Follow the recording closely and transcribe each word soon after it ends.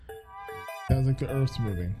Sounds like the Earth's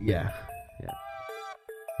moving. Yeah.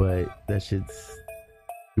 But that shit's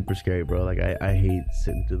super scary, bro. Like I hate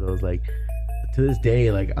sitting through those. Like to this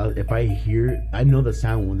day, like if I know the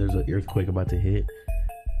sound when there's an earthquake about to hit.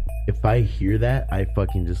 If I hear that, I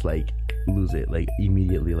fucking just like lose it like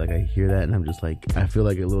immediately. Like I hear that and I'm just like, I feel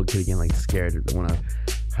like a little kid again, like scared. I want to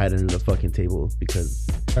hide under the fucking table because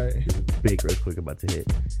there's a big earthquake about to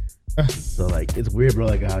hit. So like it's weird, bro.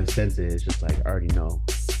 Like how I sense it. It's just like I already know.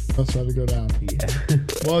 Oh, it's about to go down. Yeah.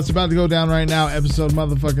 Well, it's about to go down right now. Episode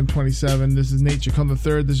motherfucking 27. This is Nate Chacon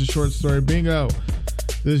III. This is Short Story Bingo.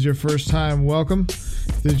 This is your first time. Welcome.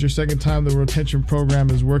 If this is your second time, the retention program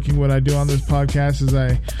is working. What I do on this podcast is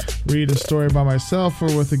I read a story by myself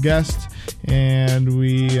or with a guest, and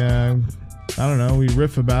we, we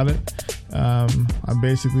riff about it. I'm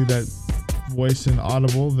basically that voice in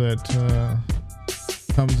Audible that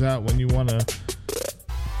comes out when you want to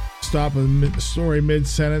stop a story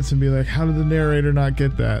mid-sentence and be like, how did the narrator not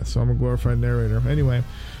get that? So I'm a glorified narrator. Anyway,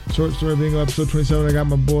 Short Story Bingo, episode 27. I got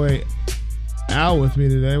my boy Al with me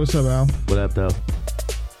today. What's up, Al? What up, though?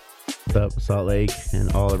 What's up, Salt Lake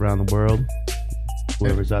and all around the world?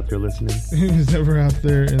 Whoever's out there listening. Who's ever out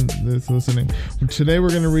there that's listening. Today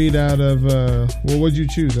we're going to read out of, what'd you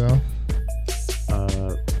choose, Al?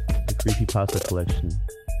 The Creepypasta collection.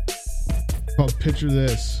 Called Picture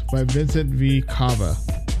This by Vincent V. Cava.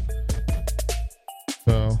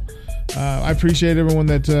 So, I appreciate everyone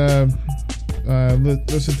that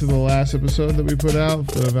listened to the last episode that we put out.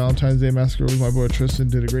 The Valentine's Day Massacre with my boy Tristan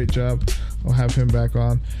did a great job. I'll have him back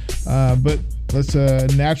on. But let's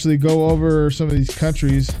naturally go over some of these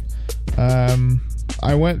countries.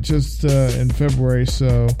 I went just in February,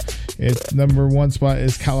 so it's number one spot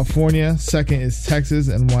is California. Second is Texas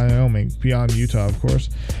and Wyoming, beyond Utah, of course.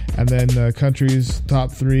 And then countries,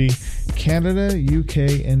 top three, Canada,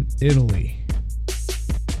 UK, and Italy.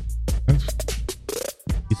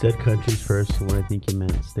 You said countries first, when I think you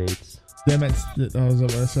meant states. That meant, is that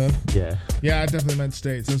what I said? Yeah. Yeah, I definitely meant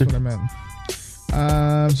states. That's what I meant.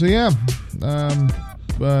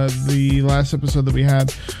 The last episode that we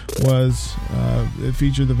had was, it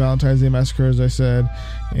featured the Valentine's Day Massacre, as I said,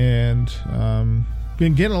 and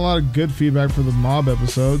been getting a lot of good feedback for the mob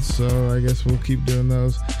episodes, so I guess we'll keep doing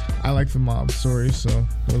those. I like the mob stories, so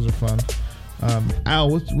those are fun. Al,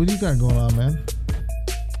 what do you got going on, man?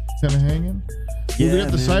 Kind of hanging? Yeah, we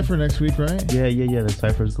got the Cypher next week, right? Yeah. The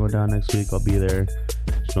Cypher's going down next week. I'll be there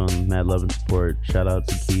showing mad love and support. Shout out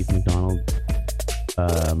to Keith McDonald.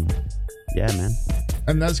 Yeah, man.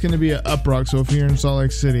 And that's going to be at Uprock. So if you're in Salt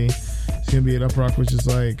Lake City, it's going to be at Uprock, which is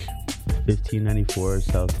like 1594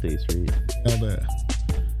 South State Street. Nailed it.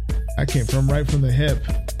 I came right from the hip.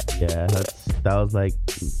 Yeah, that was like,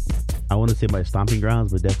 I want to say my stomping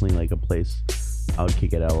grounds, but definitely like a place I would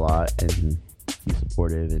kick it out a lot and be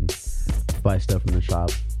supportive and buy stuff from the shop.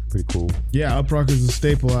 Pretty cool. Yeah, Uprock is a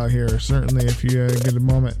staple out here, certainly, if you get a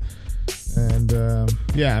moment. And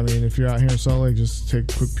if you're out here in Salt Lake, just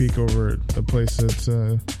take a quick peek over at a place that's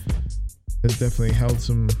definitely held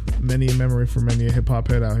many a memory for many a hip hop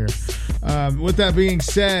head out here. With that being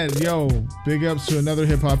said, big ups to another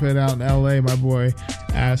hip hop head out in LA, my boy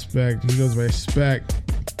Aspect. He goes by Spec.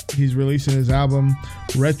 He's releasing his album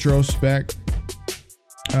Retrospect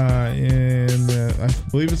in I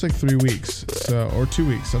believe it's like 3 weeks, or 2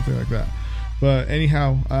 weeks, something like that. But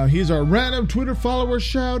anyhow, he's our random Twitter follower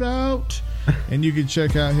shout out, and you can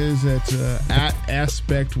check out his at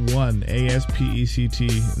Aspect1,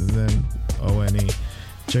 ASPECT, and then ONE.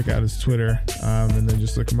 Check out his Twitter, and then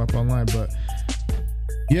just look him up online. But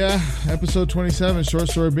yeah, episode 27, Short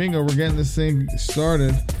Story Bingo. We're getting this thing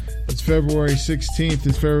started. It's February 16th.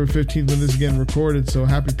 It's February 15th when this is getting recorded. So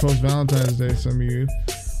happy post Valentine's Day, some of you,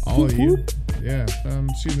 all of you. Yeah.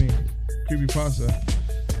 Excuse me. Creepypasta.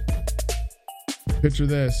 Picture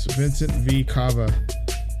this, Vincent V. Cava.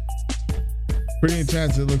 Pretty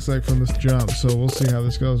intense, it looks like, from this jump, so we'll see how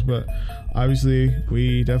this goes. But obviously,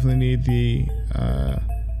 we definitely need the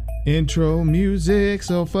intro music,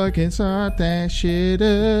 so fucking start that shit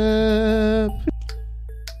up.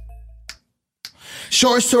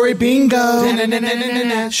 Short Story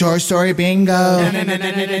Bingo. Short Story Bingo.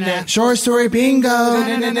 Short Story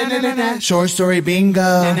Bingo. Short Story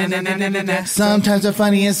Bingo. Sometimes they're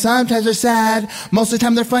funny and sometimes they're sad. Most of the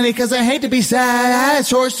time they're funny because I hate to be sad.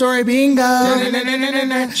 Short Story Bingo.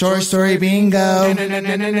 Short Story Bingo.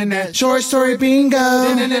 Short Story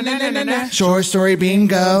Bingo. Short Story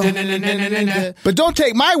Bingo. But don't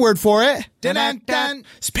take my word for it.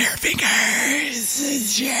 Spare fingers.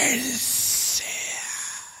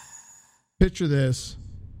 Picture this.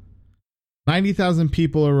 90,000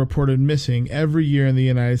 people are reported missing every year in the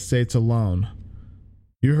United States alone.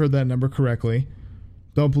 You heard that number correctly.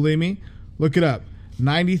 Don't believe me? Look it up.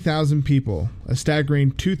 90,000 people, a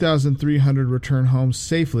staggering 2,300 return home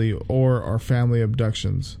safely or are family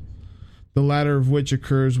abductions. The latter of which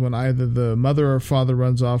occurs when either the mother or father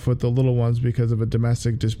runs off with the little ones because of a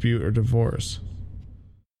domestic dispute or divorce.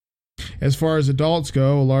 As far as adults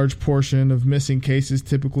go, a large portion of missing cases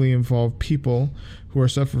typically involve people who are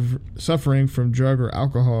suffering from drug or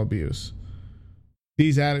alcohol abuse.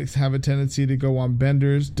 These addicts have a tendency to go on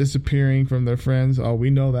benders, disappearing from their friends. Oh, we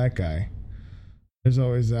know that guy. There's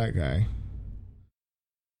always that guy.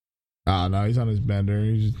 Oh, no, he's on his bender.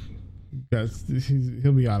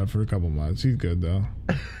 He'll be on it for a couple months. He's good, though.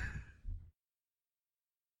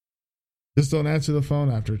 Just don't answer the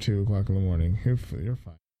phone after 2 o'clock in the morning. You're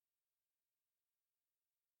fine.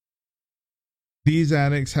 These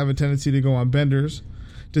addicts have a tendency to go on benders,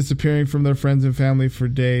 disappearing from their friends and family for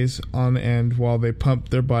days on end while they pump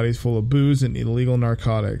their bodies full of booze and illegal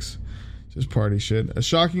narcotics. Just party shit. A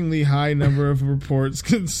shockingly high number of reports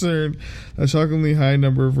concern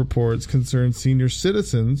senior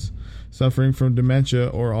citizens suffering from dementia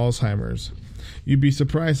or Alzheimer's. You'd be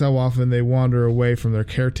surprised how often they wander away from their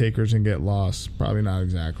caretakers and get lost. Probably not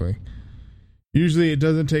exactly. Usually it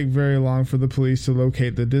doesn't take very long for the police to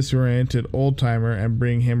locate the disoriented old-timer and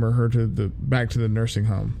bring him or her back to the nursing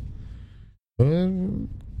home.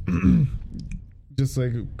 Just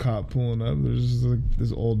like a cop pulling up, there's just like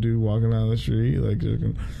this old dude walking down the street, like just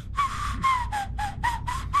going,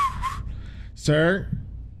 Sir,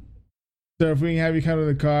 if we can have you come to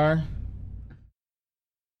the car.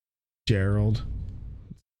 Gerald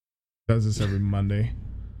does this every Monday.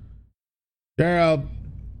 Gerald,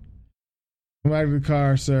 come back to the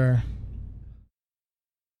car, sir.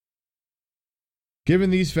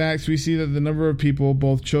 Given these facts, we see that the number of people,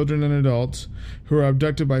 both children and adults, who are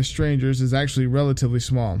abducted by strangers is actually relatively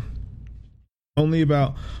small. Only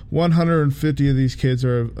about 150 of these kids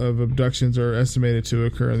of abductions are estimated to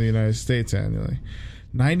occur in the United States annually.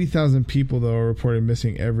 90,000 people, though, are reported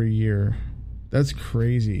missing every year. That's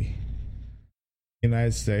crazy.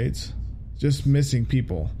 United States. Just missing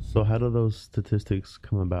people. So how do those statistics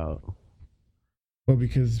come about? Well,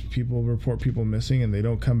 because people report people missing and they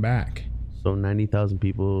don't come back. So 90,000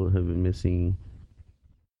 people have been missing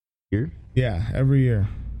here? Yeah, every year.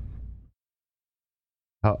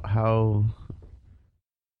 How I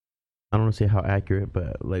don't want to say how accurate,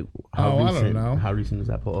 but like how recent, I don't know. How recent is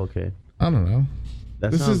that poll? Okay. I don't know. That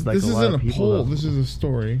this sounds like this a lot isn't of a people, poll. though. This is a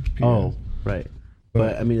story. PS. Oh, right.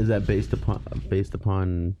 But I mean, is that based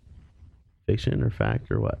upon fiction or fact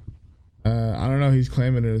or what? I don't know. He's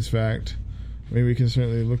claiming it as fact. I mean, we can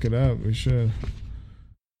certainly look it up. We should.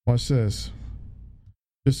 Watch this.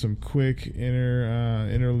 Just some quick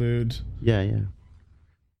interlude. Yeah.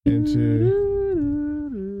 Into.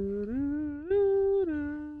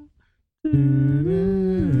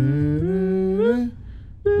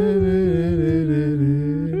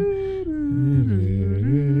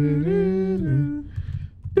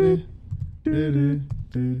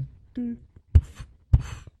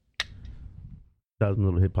 That was a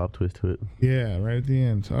little hip hop twist to it. Yeah, right at the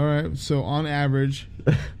end. All right. So on average,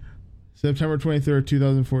 September 23rd,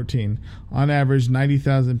 2014, on average,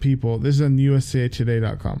 90,000 people. This is on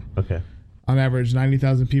USAtoday.com. Okay. On average,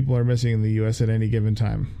 90,000 people are missing in the U.S. at any given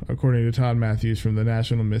time, according to Todd Matthews from the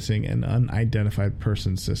National Missing and Unidentified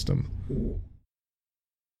Persons System.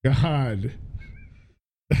 God.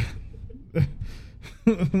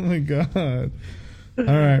 Oh my God. All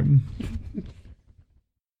right.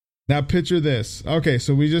 Now picture this. Okay,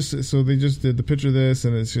 so they just did the picture this,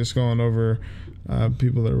 and it's just going over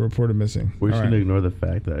people that are reported missing. We're just going to ignore the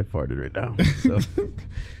fact that I farted right now. So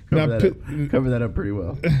cover that up pretty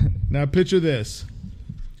well. Now picture this.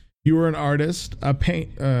 You were an artist, a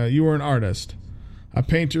painter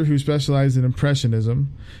who specialized in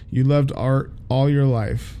impressionism. You loved art all your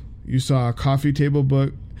life. You saw a coffee table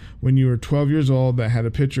book when you were 12 years old that had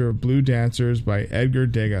a picture of Blue Dancers by Edgar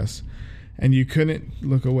Degas, and you couldn't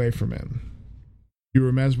look away from it. You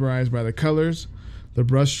were mesmerized by the colors, the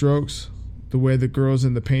brush strokes, the way the girls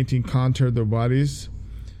in the painting contoured their bodies.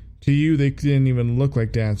 To you, they didn't even look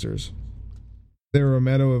like dancers. They were a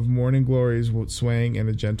meadow of morning glories swaying in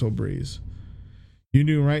a gentle breeze. You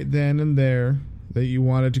knew right then and there that you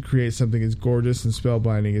wanted to create something as gorgeous and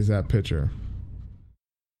spellbinding as that picture.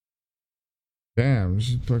 Damn,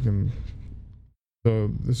 she's fucking... So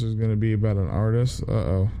this is going to be about an artist?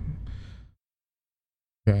 Uh-oh.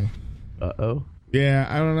 Okay. Uh-oh? Yeah,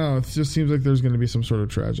 I don't know. It just seems like there's going to be some sort of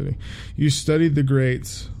tragedy. You studied the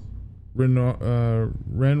greats, Renoir,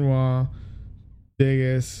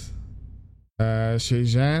 Degas,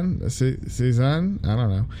 Cézanne, I don't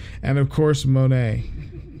know, and of course Monet.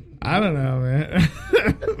 I don't know, man.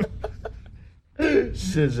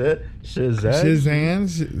 Shazam.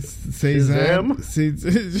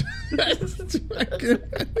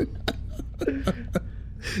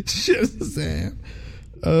 Shazam.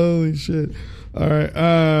 Holy shit. All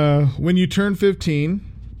right. When you turned 15,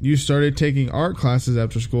 you started taking art classes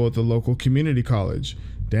after school at the local community college.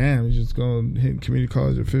 Damn, you just going to hit community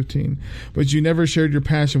college at 15. But you never shared your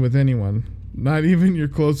passion with anyone, not even your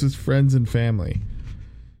closest friends and family.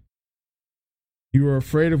 You were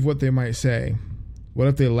afraid of what they might say. What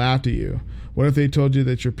if they laughed at you? What if they told you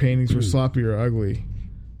that your paintings were sloppy or ugly?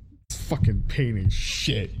 Fucking painting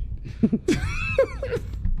shit.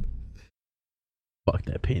 Fuck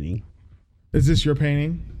that painting. Is this your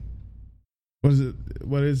painting? What is it?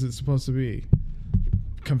 What is it supposed to be?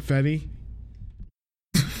 Confetti?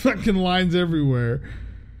 Fucking lines everywhere.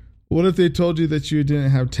 What if they told you that you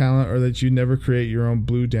didn't have talent or that you'd never create your own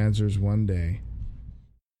blue dancers one day?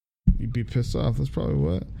 You'd be pissed off. That's probably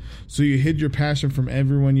what. So you hid your passion from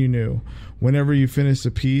everyone you knew. Whenever you finished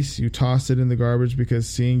a piece, you tossed it in the garbage because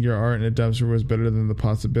seeing your art in a dumpster was better than the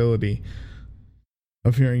possibility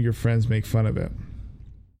of hearing your friends make fun of it.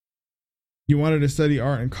 You wanted to study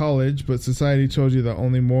art in college, but society told you that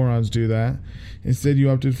only morons do that. Instead, you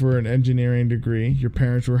opted for an engineering degree. Your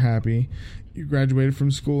parents were happy. You graduated from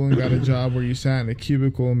school and got a job where you sat in a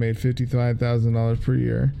cubicle and made $55,000 per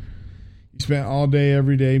year. You spent all day,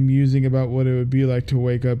 every day, musing about what it would be like to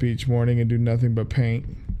wake up each morning and do nothing but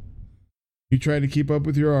paint. You tried to keep up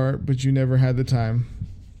with your art, but you never had the time.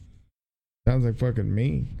 Sounds like fucking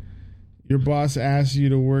me. Your boss asked you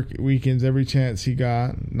to work weekends every chance he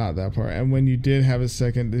got. Not that part. And when you did have a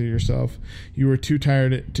second to yourself, you were too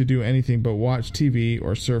tired to do anything but watch TV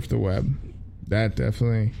or surf the web. That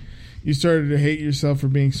definitely. You started to hate yourself for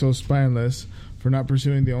being so spineless, for not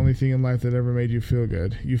pursuing the only thing in life that ever made you feel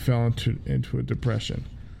good. You fell into a depression.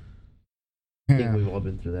 I think we've all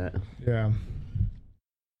been through that. Yeah.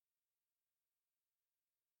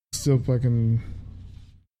 Still fucking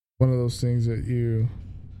one of those things that you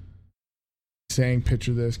saying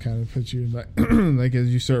picture this kind of puts you like like as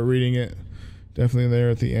you start reading it, definitely there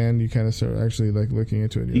at the end you kind of start actually like looking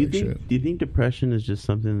into it. Do you think depression is just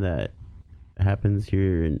something that happens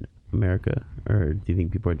here in America, or do you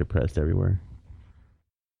think people are depressed everywhere?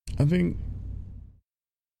 I think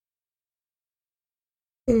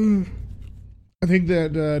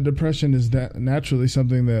that depression is naturally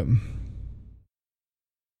something that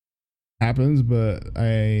happens, but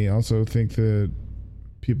I also think that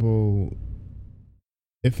people,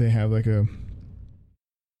 if they have like a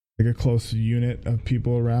close unit of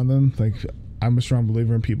people around them, like I'm a strong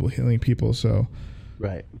believer in people healing people, so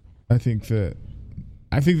right. I think that,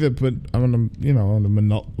 but on a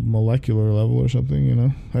molecular level or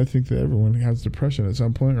something, I think that everyone has depression at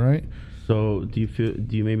some point, right? So do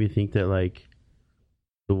you maybe think that like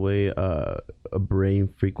the way a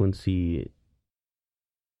brain frequency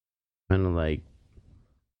kind of like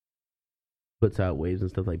puts out waves and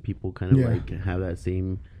stuff, like people kind of like have that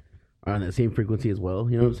same, are on that same frequency as well,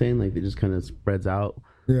 you know what I'm saying? Like it just kind of spreads out,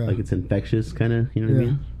 like it's infectious kind of, you know what I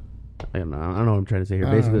mean? I don't know what I'm trying to say here.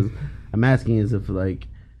 Basically, I'm asking is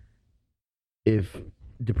if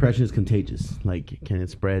depression is contagious, like can it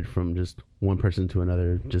spread from just one person to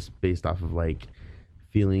another just based off of like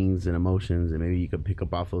feelings and emotions, and maybe you could pick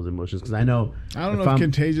up off those emotions? Because I don't know if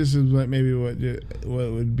contagious is like maybe what it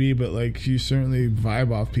would be, but like you certainly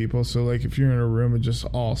vibe off people. So like if you're in a room with just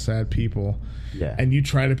all sad people, and you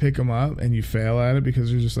try to pick them up and you fail at it because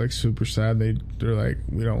they're just like super sad, they're like,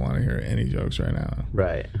 we don't want to hear any jokes right now,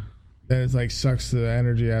 right? Then it's like sucks the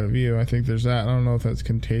energy out of you. I think there's that. I don't know if that's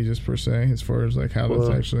contagious per se, as far as like how that's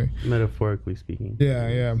actually metaphorically speaking.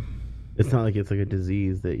 Yeah. It's not like it's like a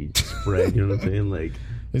disease that you spread. You know what I'm saying? Like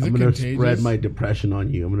I'm gonna spread my depression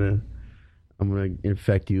on you. I'm gonna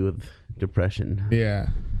infect you with depression. Yeah.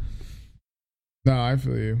 No, I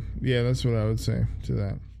feel you. Yeah, that's what I would say to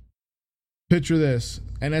that. Picture this: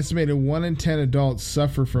 an estimated 1 in 10 adults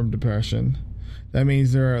suffer from depression. That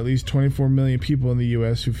means there are at least 24 million people in the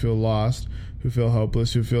U.S. who feel lost, who feel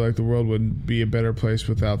hopeless, who feel like the world would be a better place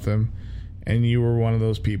without them. And you were one of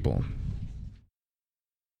those people.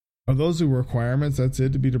 Are those the requirements? That's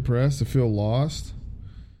it, to be depressed, to feel lost,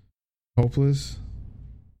 hopeless,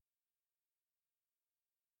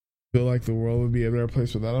 feel like the world would be a better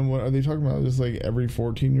place without them? What are they talking about? Just like every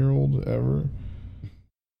 14-year-old ever?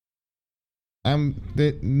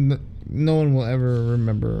 No one will ever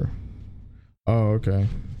remember. Oh, okay.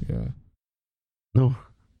 Yeah. No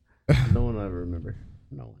one will ever remember.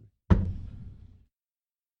 No one.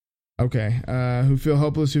 Okay. Who feel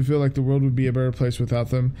hopeless, who feel like the world would be a better place without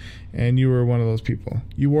them, and you were one of those people.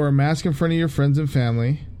 You wore a mask in front of your friends and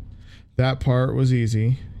family. That part was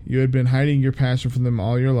easy. You had been hiding your passion from them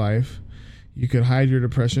all your life. You could hide your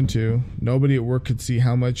depression too. Nobody at work could see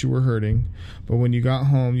how much you were hurting, but when you got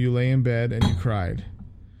home, you lay in bed and you cried.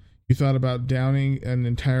 You thought about downing an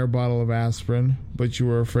entire bottle of aspirin, but you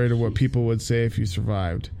were afraid of what people would say if you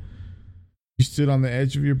survived. You stood on the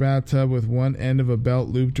edge of your bathtub with one end of a belt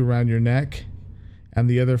looped around your neck and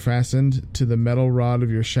the other fastened to the metal rod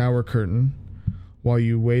of your shower curtain while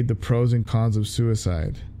you weighed the pros and cons of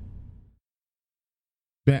suicide.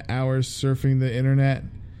 Spent hours surfing the internet,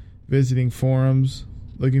 visiting forums,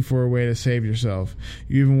 looking for a way to save yourself.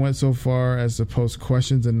 You even went so far as to post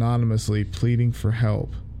questions anonymously, pleading for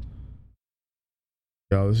help.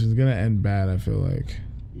 Yo, this is going to end bad, I feel like.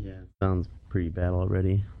 Yeah, sounds pretty bad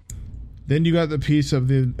already. Then you got the piece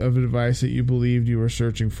of advice that you believed you were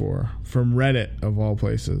searching for, from Reddit, of all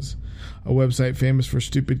places. A website famous for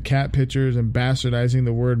stupid cat pictures and bastardizing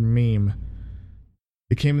the word meme.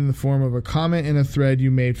 It came in the form of a comment in a thread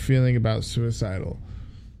you made feeling about suicidal.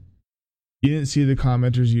 You didn't see the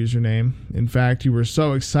commenter's username. In fact, you were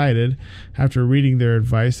so excited after reading their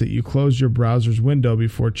advice that you closed your browser's window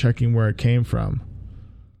before checking where it came from.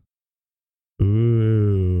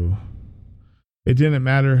 Ooh. It didn't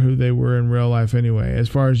matter who they were in real life anyway. As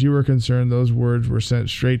far as you were concerned, those words were sent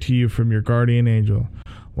straight to you from your guardian angel,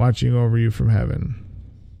 watching over you from heaven.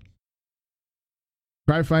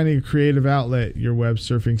 Try finding a creative outlet, your web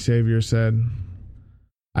surfing savior said.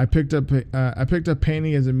 I picked up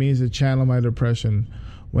painting as a means to channel my depression.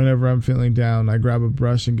 Whenever I'm feeling down, I grab a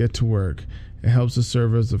brush and get to work. It helps to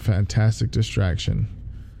serve as a fantastic distraction.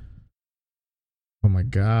 Oh my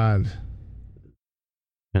God.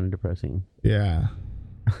 Kind of depressing. Yeah.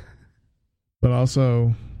 But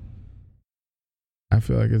also, I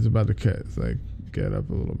feel like it's about to get up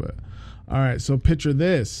a little bit. All right, so picture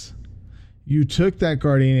this. You took that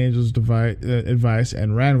guardian angel's advice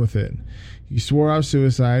and ran with it. You swore off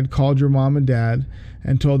suicide, called your mom and dad,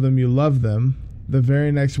 and told them you loved them. The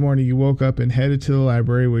very next morning, you woke up and headed to the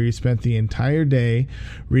library where you spent the entire day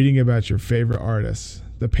reading about your favorite artists,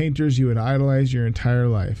 the painters you had idolized your entire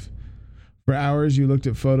life. For hours, you looked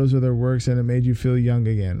at photos of their works and it made you feel young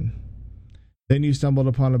again. Then you stumbled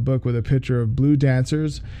upon a book with a picture of blue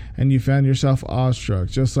dancers and you found yourself awestruck,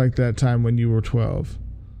 just like that time when you were 12.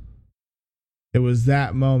 It was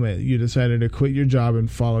that moment you decided to quit your job and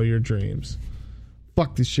follow your dreams.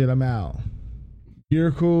 Fuck this shit, I'm out.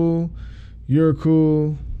 You're cool. You're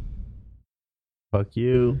cool. Fuck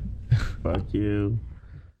you. Fuck you.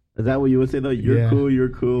 Is that what you would say though? You're cool, you're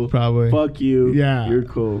cool. Probably. Fuck you. Yeah. You're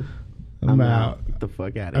cool. I'm out. Get the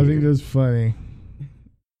fuck out of here. I think that's funny.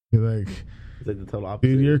 You're like, it's like the total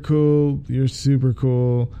opposite. Dude, you're cool. You're super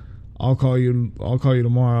cool. I'll call you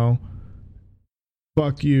tomorrow.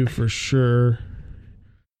 Fuck you for sure.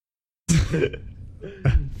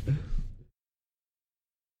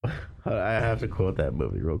 I have to quote that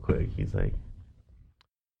movie real quick. He's like,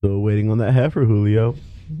 still waiting on that heifer, Julio.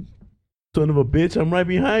 Son of a bitch, I'm right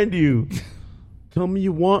behind you. Tell me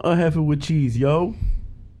you want a heifer with cheese, yo.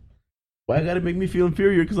 Why you gotta make me feel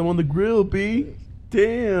inferior because I'm on the grill, B?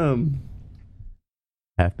 Damn.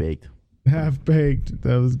 Half baked. Half baked.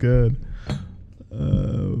 That was good.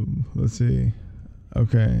 Let's see.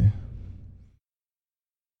 Okay.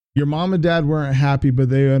 Your mom and dad weren't happy, but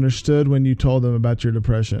they understood when you told them about your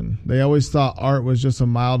depression. They always thought art was just a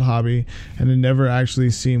mild hobby and had never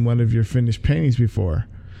actually seen one of your finished paintings before.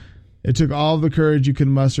 It took all the courage you could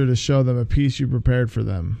muster to show them a piece you prepared for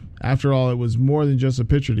them. After all, it was more than just a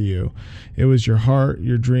picture to you. It was your heart,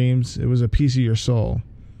 your dreams. It was a piece of your soul.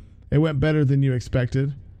 It went better than you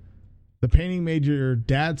expected. The painting made your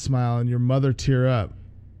dad smile and your mother tear up.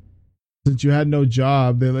 Since you had no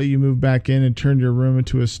job, they let you move back in and turned your room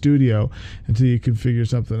into a studio until you could figure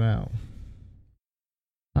something out.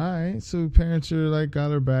 All right, so parents are like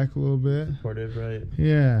got her back a little bit. Supportive, right?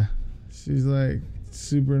 Yeah. She's like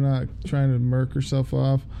super not trying to murk herself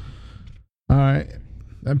off. All right.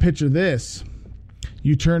 And picture this.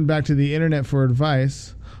 You turned back to the internet for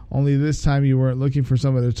advice, only this time you weren't looking for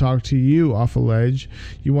someone to talk to you off a ledge.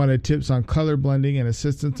 You wanted tips on color blending and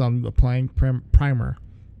assistance on applying primer.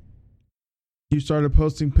 You started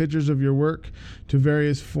posting pictures of your work to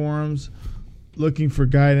various forums looking for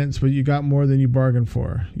guidance, but you got more than you bargained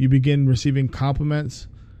for. You began receiving compliments,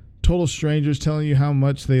 total strangers telling you how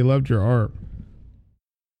much they loved your art.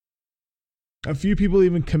 A few people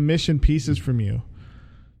even commissioned pieces from you.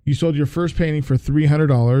 You sold your first painting for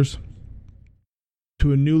 $300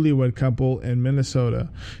 to a newlywed couple in Minnesota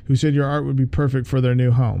who said your art would be perfect for their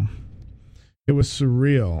new home. It was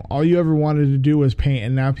surreal. All you ever wanted to do was paint,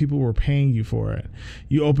 and now people were paying you for it.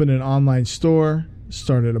 You opened an online store,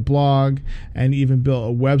 started a blog, and even built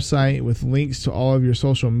a website with links to all of your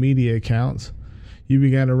social media accounts. You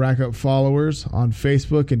began to rack up followers on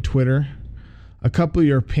Facebook and Twitter. A couple of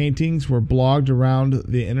your paintings were blogged around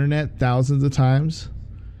the internet thousands of times.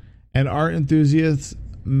 And Art Enthusiasts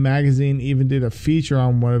magazine even did a feature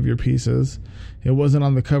on one of your pieces. It wasn't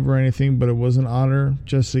on the cover or anything, but it was an honor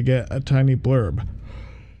just to get a tiny blurb.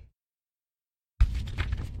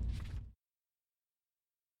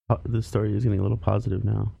 The story is getting a little positive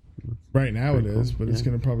now. Right now it is, but yeah. It's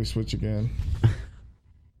going to probably switch again.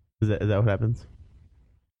 Is that what happens?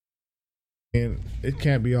 And it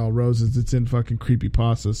can't be all roses. It's in fucking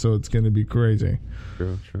creepypasta, so it's going to be crazy.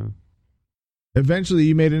 True. Eventually,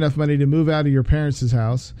 you made enough money to move out of your parents'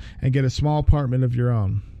 house and get a small apartment of your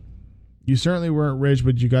own. You certainly weren't rich,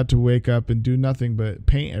 but you got to wake up and do nothing but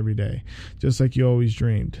paint every day, just like you always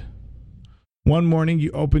dreamed. One morning,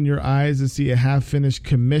 you open your eyes to see a half-finished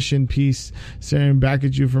commission piece staring back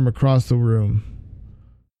at you from across the room.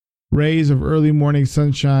 Rays of early morning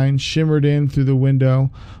sunshine shimmered in through the window,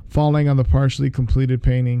 falling on the partially completed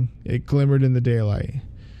painting. It glimmered in the daylight.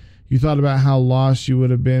 You thought about how lost you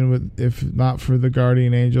would have been if not for the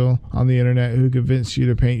guardian angel on the internet who convinced you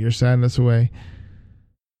to paint your sadness away.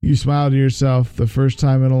 You smiled to yourself the first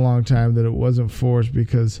time in a long time that it wasn't forced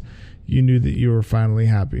because you knew that you were finally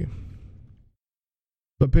happy.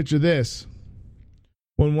 But picture this.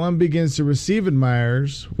 When one begins to receive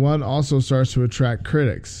admirers, one also starts to attract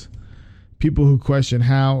critics. People who question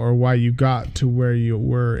how or why you got to where you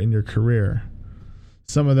were in your career.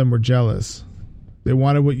 Some of them were jealous. They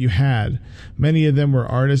wanted what you had. Many of them were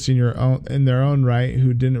artists in their own right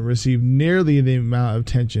who didn't receive nearly the amount of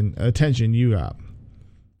attention you got.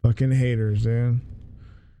 Fucking haters, dude.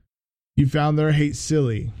 You found their hate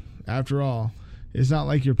silly. After all, it's not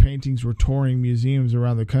like your paintings were touring museums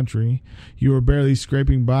around the country. You were barely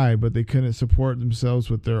scraping by, but they couldn't support themselves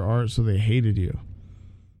with their art, so they hated you.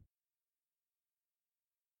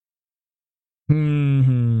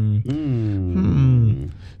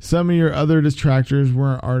 Some of your other detractors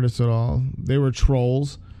weren't artists at all. They were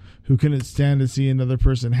trolls who couldn't stand to see another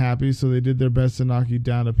person happy, so they did their best to knock you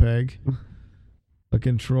down a peg.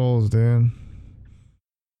 Fucking trolls, dude.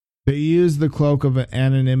 They used the cloak of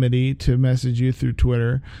anonymity to message you through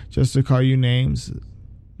Twitter just to call you names.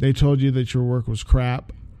 They told you that your work was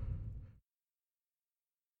crap.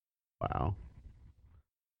 Wow.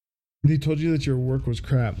 They told you that your work was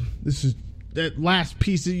crap. This is that last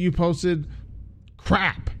piece that you posted.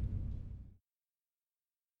 Crap.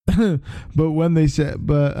 But when they said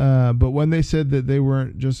that they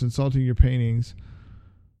weren't just insulting your paintings,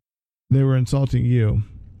 they were insulting you.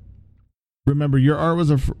 Remember, your art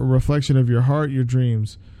was a reflection of your heart, your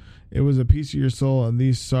dreams. It was a piece of your soul, and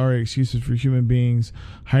these sorry excuses for human beings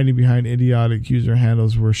hiding behind idiotic user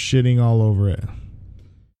handles were shitting all over it.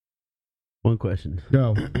 One question.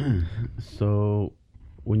 Go. So,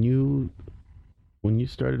 when you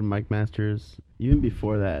started Mike Masters, even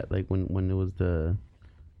before that, like when it was the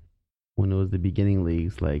beginning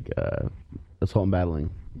leagues, like Assault and Battling,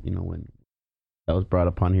 when that was brought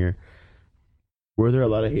upon here, were there a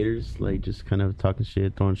lot of haters, like just kind of talking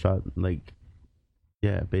shit, throwing shots, like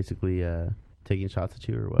basically taking shots at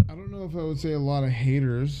you, or what? I don't know if I would say a lot of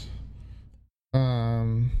haters,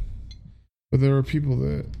 but there were people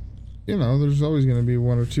that, there's always going to be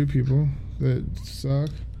one or two people that suck.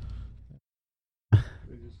 They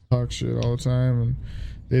just talk shit all the time, and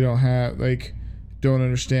they don't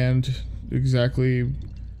understand exactly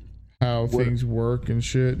how things work and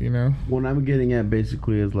shit, What I'm getting at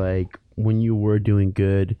basically is like when you were doing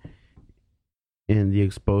good and the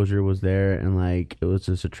exposure was there and like it was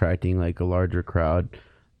just attracting like a larger crowd,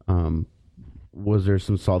 was there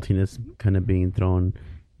some saltiness kind of being thrown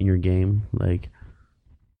in your game? Like,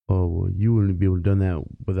 oh, well, you wouldn't be able to done that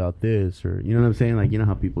without this, or you know what I'm saying? Like,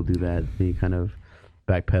 how people do that. They kind of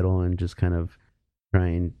backpedal and just kind of try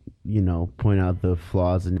and, point out the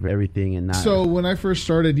flaws and everything and not. So when I first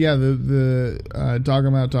started, the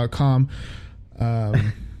dogemout.com,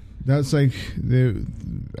 that's like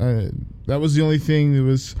that was the only thing that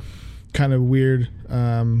was kind of weird,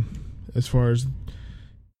 as far as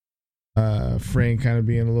Frank kind of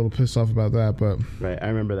being a little pissed off about that, but right, I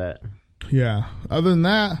remember that. Yeah. Other than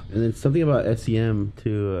that, and then something about SEM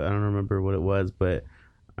too. I don't remember what it was, but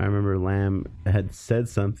I remember Lamb had said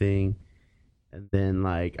something, and then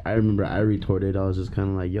like I remember I retorted. I was just kind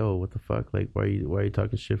of like, "Yo, what the fuck? Like, why are you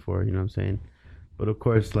talking shit for?" You know what I'm saying? But of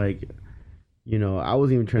course, like, I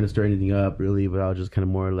wasn't even trying to stir anything up really, but I was just kind of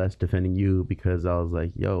more or less defending you because I was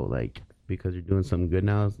like, "Yo, like, because you're doing something good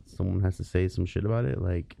now, someone has to say some shit about it.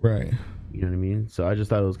 Like, Right. you know what I mean? So I just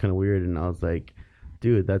thought it was kind of weird, and I was like,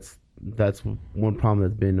 dude, that's one problem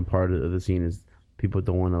that's been a part of the scene is people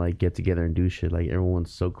don't want to like get together and do shit. Like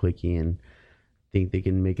everyone's so cliquey and think they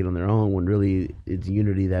can make it on their own when really it's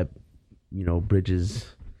unity that, you know, bridges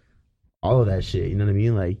all of that shit. You know what I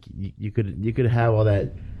mean? Like you could have all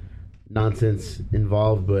that nonsense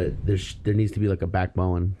involved, but there needs to be like a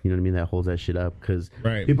backbone, you know what I mean, that holds that shit up, because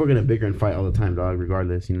Right. people are gonna bicker and fight all the time, dog,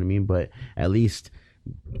 regardless, you know what I mean? But at least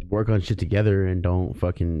work on shit together and don't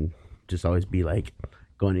fucking just always be like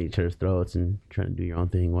going at each other's throats and trying to do your own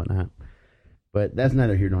thing and whatnot. But that's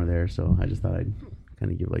neither here nor there, so I just thought I'd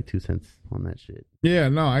kind of give like 2 cents on that shit. Yeah,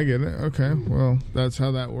 no, I get it. Okay, well, that's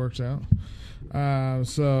how that works out.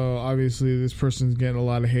 So obviously this person's getting a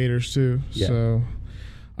lot of haters too. Yeah. So,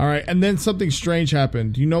 all right, and then something strange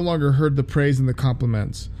happened. You no longer heard the praise and the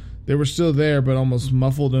compliments. They were still there, but almost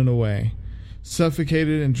muffled in a way,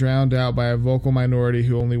 suffocated and drowned out by a vocal minority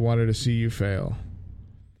who only wanted to see you fail.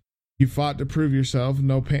 You fought to prove yourself,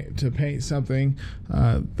 to paint something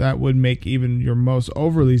that would make even your most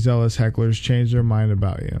overly zealous hecklers change their mind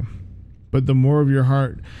about you. But the more of your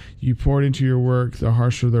heart you poured into your work, the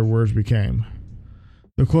harsher their words became.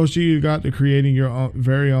 The closer you got to creating your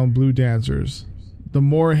very own Blue Dancers, the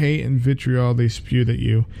more hate and vitriol they spewed at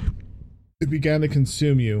you. It began to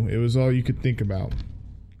consume you. It was all you could think about.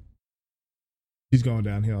 He's going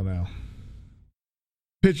downhill now.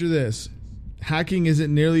 Picture this. Hacking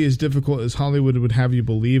isn't nearly as difficult as Hollywood would have you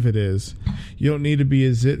believe it is. You don't need to be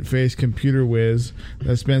a zit-faced computer whiz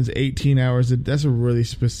that spends 18 hours that's a really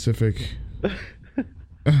specific...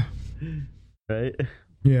 Right?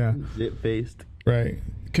 Yeah. Zit-faced. Right.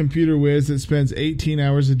 Computer whiz that spends 18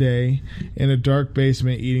 hours a day in a dark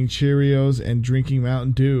basement eating Cheerios and drinking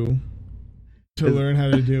Mountain Dew to learn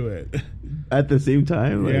how to do it. At the same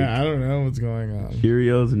time? Like, Yeah, I don't know what's going on.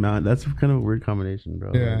 Cheerios and Mountain. That's kind of a weird combination,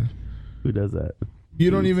 bro. Yeah. Like, who does that?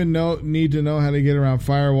 You don't even need to know how to get around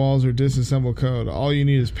firewalls or disassemble code. All you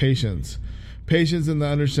need is patience. Patience and the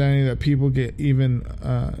understanding that people,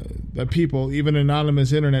 even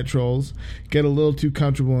anonymous internet trolls, get a little too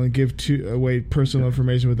comfortable and give away personal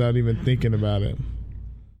information without even thinking about it.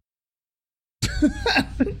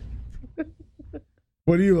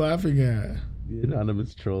 What are you laughing at? The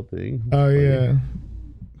anonymous troll thing. Oh, yeah.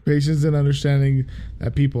 Patience and understanding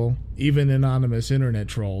that people, even anonymous internet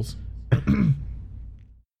trolls.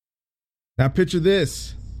 Now picture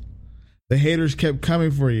this. The haters kept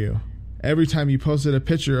coming for you. Every time you posted a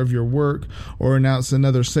picture of your work or announced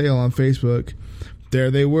another sale on Facebook,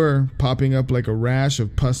 there they were, popping up like a rash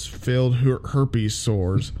of pus-filled herpes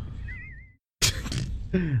sores.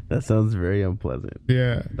 That sounds very unpleasant.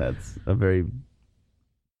 Yeah. That's a very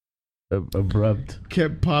abrupt.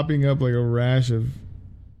 Kept popping up like a rash of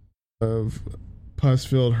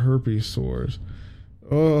pus-filled herpes sores.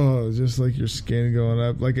 Oh, just like your skin going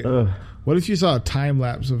up. Like, what if you saw a time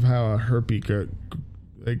lapse of how a herpes grows?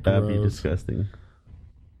 That'd be disgusting.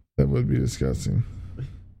 That would be disgusting.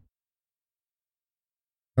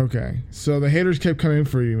 Okay, so the haters kept coming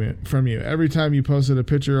from you every time you posted a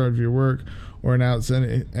picture of your work or announced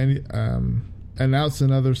another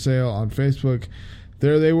sale on Facebook.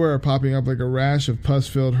 There they were, popping up like a rash of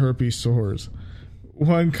pus-filled herpes sores.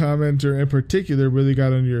 One commenter in particular really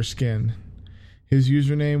got under your skin. His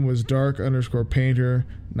username was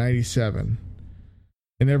dark_painter97.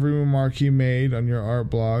 And every remark he made on your art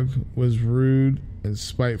blog was rude and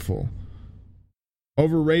spiteful.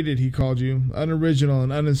 Overrated, he called you. Unoriginal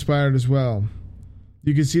and uninspired as well.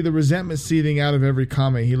 You could see the resentment seething out of every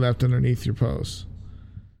comment he left underneath your posts.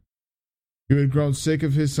 You had grown sick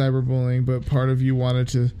of his cyberbullying, but part of you wanted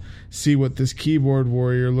to see what this keyboard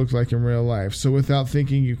warrior looked like in real life. So without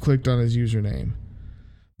thinking, you clicked on his username.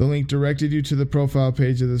 The link directed you to the profile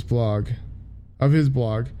page of his blog, but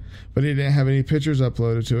he didn't have any pictures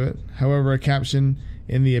uploaded to it. However, a caption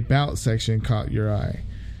in the About section caught your eye.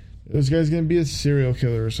 This guy's going to be a serial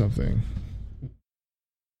killer or something.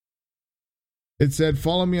 It said,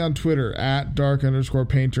 follow me on Twitter at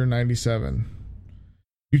dark_painter97.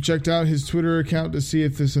 You checked out his Twitter account to see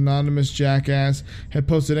if this anonymous jackass had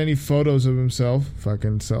posted any photos of himself,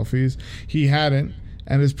 fucking selfies. He hadn't,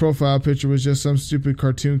 and his profile picture was just some stupid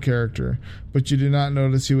cartoon character, but you did not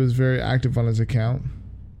notice he was very active on his account.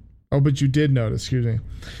 Oh, but you did notice, excuse me.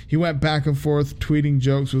 He went back and forth tweeting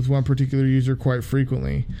jokes with one particular user quite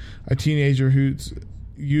frequently. A teenager whose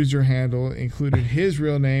user handle included his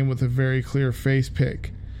real name with a very clear face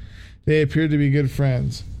pic. They appeared to be good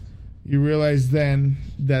friends. You realized then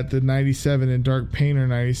that the 97 in Dark Painter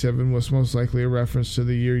 97 was most likely a reference to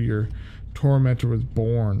the year your tormentor was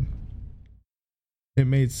born. It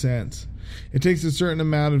made sense. It takes a certain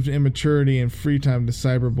amount of immaturity and free time to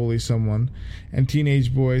cyberbully someone, and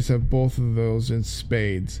teenage boys have both of those in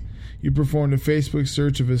spades. You performed a Facebook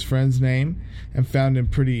search of his friend's name and found him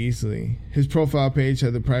pretty easily. His profile page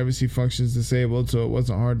had the privacy functions disabled, so it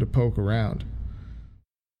wasn't hard to poke around.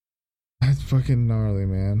 That's fucking gnarly,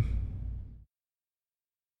 man.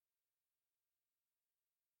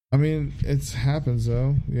 I mean, it happens,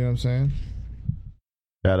 though. You know what I'm saying?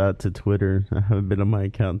 Shout out to Twitter. I haven't been on my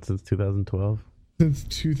account since 2012. Since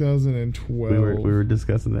 2012. We were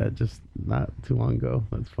discussing that just not too long ago.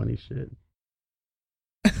 That's funny shit.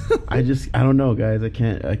 I don't know, guys. I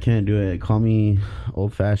can't do it. Call me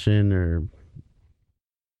old fashioned or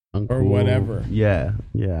uncool or whatever. Yeah.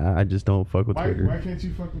 I just don't fuck with Twitter. Why can't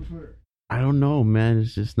you fuck with Twitter? I don't know, man.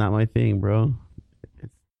 It's just not my thing, bro.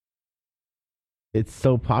 It's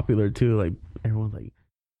so popular too. Like everyone's like,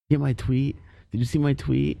 "Get my tweet? Did you see my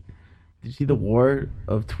tweet? Did you see the war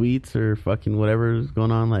of tweets or fucking whatever's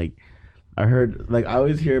going on?" Like, I heard, like, I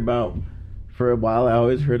always hear about, for a while, I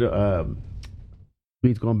always heard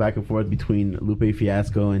tweets going back and forth between Lupe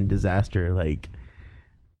Fiasco and Disaster. Like,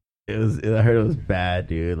 I heard it was bad,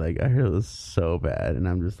 dude. Like, I heard it was so bad. And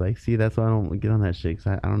I'm just like, see, that's why I don't get on that shit. 'Cause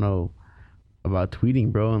I don't know about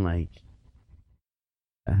tweeting, bro. And, like,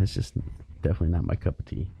 it's just definitely not my cup of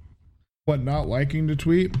tea. What, not liking the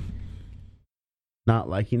tweet? Not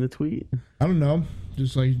liking the tweet? I don't know.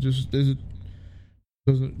 Just like, is it,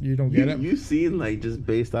 doesn't, you don't get it? You've seen, like, just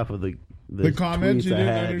based off of the comments, you didn't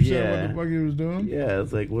understand what the fuck he was doing? Yeah,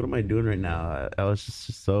 it's like, what am I doing right now? I was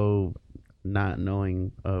just so not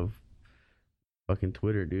knowing of fucking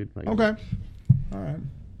Twitter, dude. Like, okay. All right.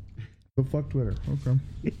 So fuck Twitter. Okay.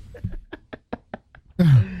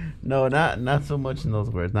 No, not so much in those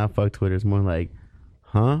words. Not fuck Twitter. It's more like,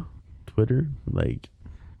 huh? Twitter? Like,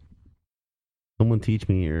 someone teach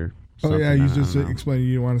me or something. Oh, yeah, you just explained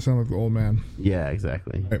you want to sound like the old man. Yeah,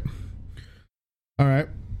 exactly. All right.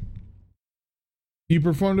 You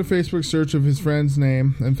performed a Facebook search of his friend's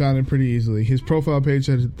name and found him pretty easily. His profile page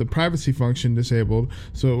had the privacy function disabled,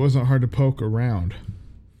 so it wasn't hard to poke around.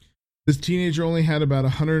 This teenager only had about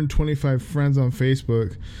 125 friends on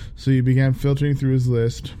Facebook, so you began filtering through his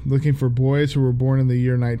list, looking for boys who were born in the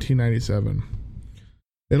year 1997.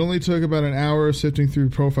 It only took about an hour of sifting through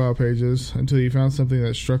profile pages until you found something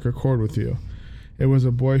that struck a chord with you. It was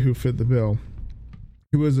a boy who fit the bill.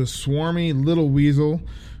 He was a swarmy little weasel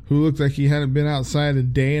who looked like he hadn't been outside a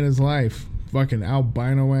day in his life. Fucking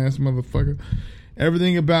albino ass motherfucker.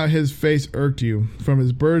 Everything about his face irked you, from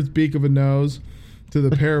his bird's beak of a nose to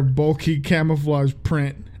the pair of bulky camouflage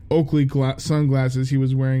print Oakley sunglasses he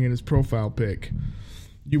was wearing in his profile pic.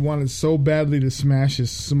 You wanted so badly to smash his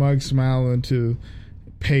smug smile into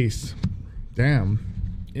paste. Damn.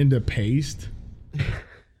 Into paste?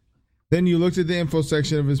 Then you looked at the info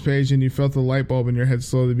section of his page and you felt the light bulb in your head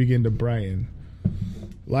slowly begin to brighten.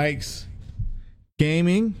 Likes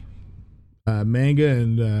gaming, manga,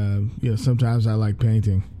 and sometimes I like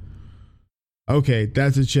painting. Okay,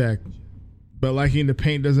 that's a check. But liking to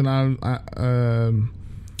paint doesn't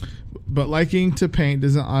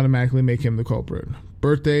automatically make him the culprit.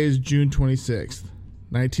 Birthday is June 26th,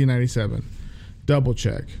 1997. Double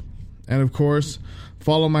check. And of course,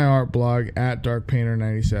 follow my art blog at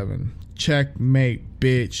DarkPainter97. Checkmate,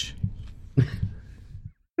 bitch.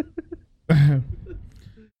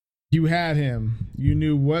 You had him. You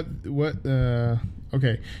knew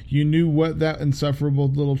you knew what that insufferable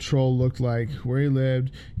little troll looked like, where he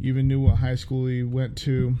lived. You even knew what high school he went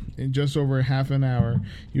to. In just over half an hour,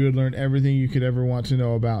 you had learned everything you could ever want to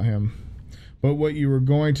know about him. But what you were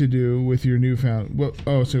going to do with your newfound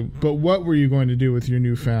what were you going to do with your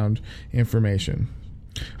newfound information?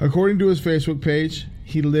 According to his Facebook page,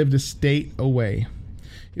 he lived a state away.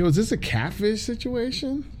 Is this a catfish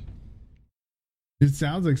situation? It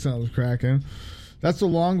sounds like something's cracking. That's a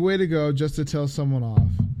long way to go just to tell someone off.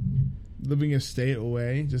 Living a state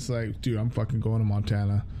away, just like, dude, I'm fucking going to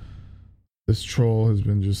Montana. This troll has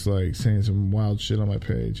been just like saying some wild shit on my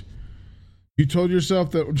page. You told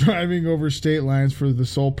yourself that driving over state lines for the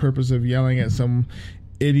sole purpose of yelling at some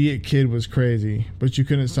idiot kid was crazy, but you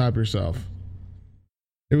couldn't stop yourself.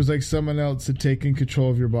 It was like someone else had taken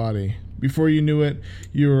control of your body. Before you knew it,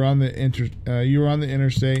 you were on the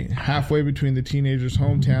interstate, halfway between the teenager's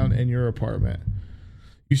hometown and your apartment.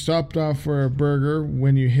 You stopped off for a burger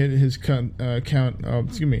when you hit his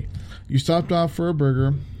You stopped off for a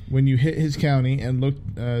burger when you hit his county and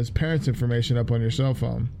looked his parents' information up on your cell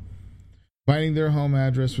phone. Finding their home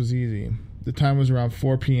address was easy. The time was around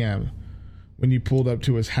 4 p.m. when you pulled up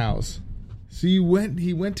to his house. So he went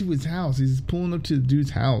to his house. He's pulling up to the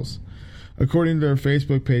dude's house. According to their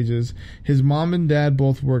Facebook pages, his mom and dad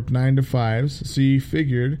both worked 9 to 5s, so you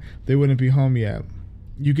figured they wouldn't be home yet.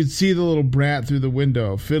 You could see the little brat through the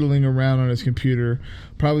window, fiddling around on his computer,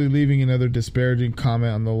 probably leaving another disparaging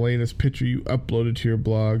comment on the latest picture you uploaded to your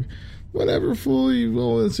blog. Whatever, fool, you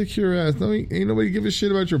old insecure ass. Ain't nobody give a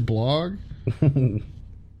shit about your blog.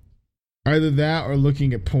 Either that or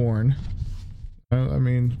looking at porn. I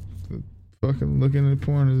mean, fucking looking at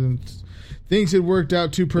porn isn't... Things had worked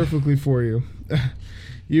out too perfectly for you.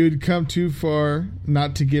 You had come too far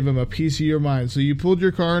not to give him a piece of your mind. So you pulled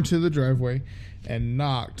your car into the driveway and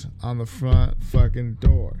knocked on the front fucking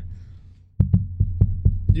door.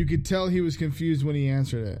 You could tell he was confused when he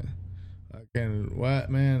answered it. Fucking what,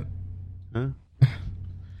 man? Huh?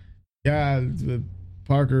 Yeah, the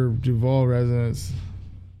Parker Duval residence.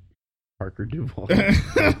 Parker Duval.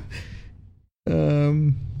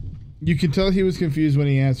 You could tell he was confused when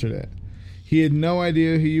he answered it. He had no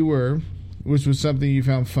idea who you were, which was something you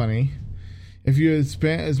found funny. If you had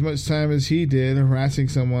spent as much time as he did harassing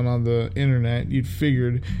someone on the internet, you'd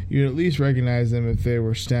figured you'd at least recognize them if they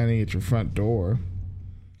were standing at your front door.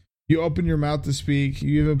 You opened your mouth to speak.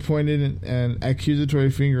 You even pointed an accusatory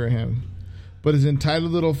finger at him. But his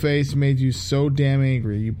entitled little face made you so damn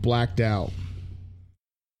angry, you blacked out.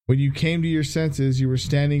 When you came to your senses, you were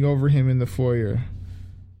standing over him in the foyer.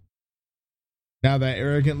 Now that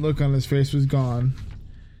arrogant look on his face was gone.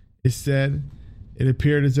 Instead, it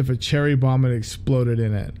appeared as if a cherry bomb had exploded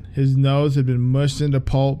in it. His nose had been mushed into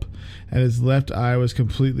pulp, and his left eye was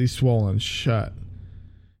completely swollen shut.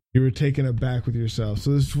 You were taken aback with yourself.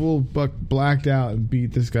 So this fool blacked out and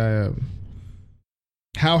beat this guy up.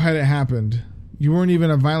 How had it happened? You weren't even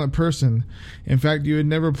a violent person. In fact, you had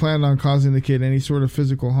never planned on causing the kid any sort of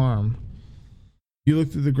physical harm. You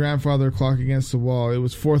looked at the grandfather clock against the wall. It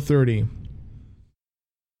was 4:30.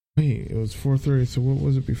 Wait, it was 4:30, so what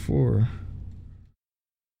was it before?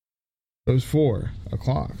 It was 4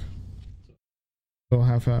 o'clock. So a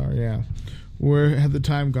half hour, yeah. Where had the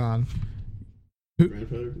time gone?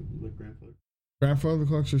 Grandfather? Grandfather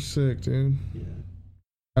clocks are sick, dude. Yeah.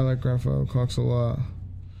 I like grandfather clocks a lot.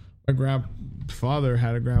 My grandfather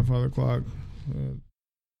had a grandfather clock.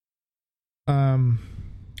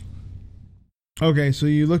 Okay, so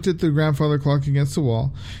you looked at the grandfather clock against the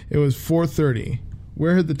wall. It was 4:30.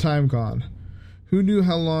 Where had the time gone? Who knew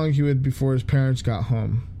how long he would before his parents got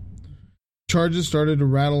home? Charges started to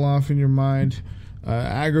rattle off in your mind.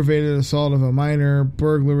 Aggravated assault of a minor,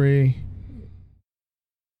 burglary.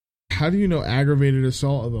 How do you know aggravated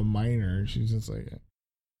assault of a minor? She's just like,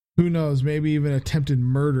 who knows? Maybe even attempted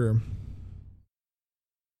murder.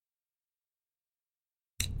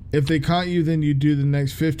 If they caught you, then you'd do the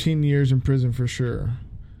next 15 years in prison for sure.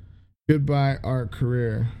 Goodbye, art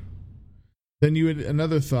career. Then you had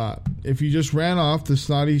another thought. If you just ran off the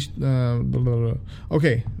snotty...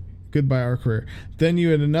 Okay, goodbye, art career. Then you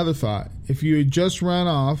had another thought. If you had just run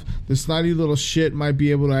off, the snotty little shit might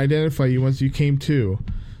be able to identify you once you came to.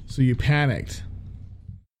 So you panicked.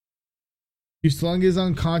 You slung his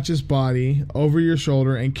unconscious body over your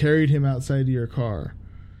shoulder and carried him outside to your car.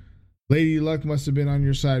 Lady Luck must have been on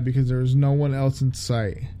your side because there was no one else in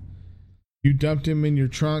sight. You dumped him in your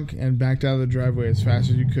trunk and backed out of the driveway as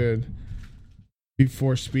fast as you could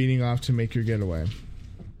before speeding off to make your getaway.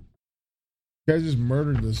 You guys just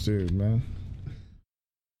murdered this dude, man.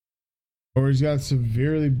 Or he's got a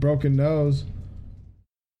severely broken nose.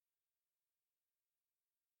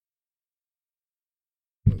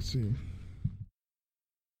 Let's see.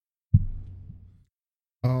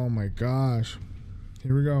 Oh my gosh.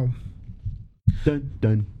 Here we go. Dun,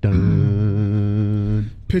 dun,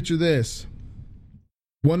 dun. Picture this.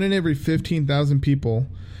 1 in every 15,000 people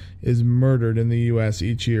is murdered in the U.S.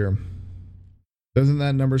 each year. Doesn't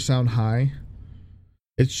that number sound high?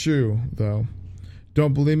 It's true, though.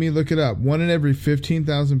 Don't believe me? Look it up. 1 in every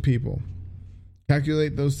 15,000 people.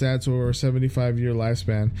 Calculate those stats over a 75-year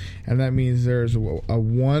lifespan, and that means there's a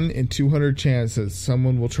 1 in 200 chance that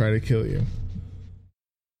someone will try to kill you.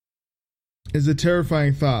 It's a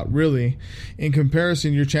terrifying thought, really. In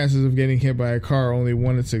comparison, your chances of getting hit by a car are only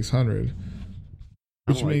 1 in 600.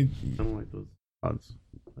 I don't like those odds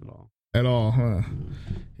at all. At all, huh?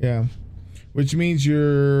 Yeah. Which means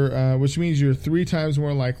you're 3 times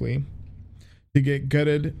more likely to get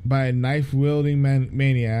gutted by a knife-wielding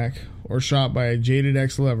maniac or shot by a jaded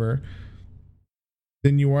ex-lover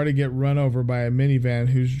than you are to get run over by a minivan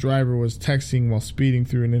whose driver was texting while speeding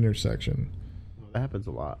through an intersection. That happens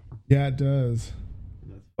a lot. Yeah, it does.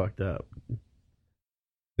 That's fucked up.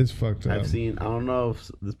 It's fucked up. I don't know if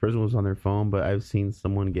this person was on their phone, but I've seen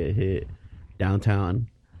someone get hit downtown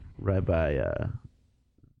right by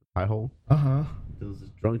High Hole. Uh-huh. there was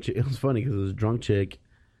this drunk chick. It was funny because it was a drunk chick.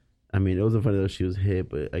 I mean, it wasn't funny though she was hit,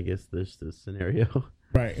 but I guess there's this scenario.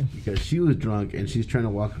 Right. Because she was drunk and she's trying to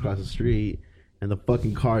walk across the street and the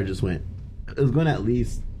fucking car just went. It was going at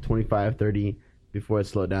least 25, 30 before it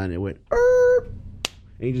slowed down. It went, and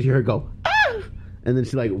you just hear her go, ah! And then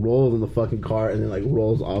she like rolls in the fucking car and then like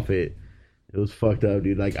rolls off it. It was fucked up,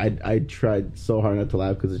 dude. Like I tried so hard not to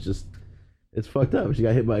laugh because it's fucked up. She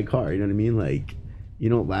got hit by a car. You know what I mean? Like you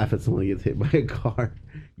don't laugh at someone who gets hit by a car.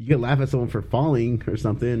 You can laugh at someone for falling or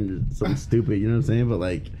something stupid. You know what I'm saying? But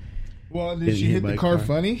like, well, did she hit the car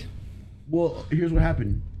funny? Well, here's what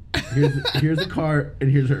happened. Here's the car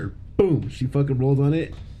and here's her. Boom! She fucking rolls on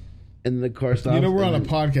it, and the car stops. You know we're on a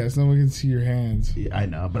podcast. No one can see your hands. Yeah, I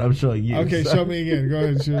know, but I'm showing you. Okay, so. Show me again. Go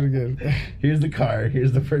ahead, show it again. Here's the car.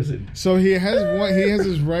 Here's the person. So he has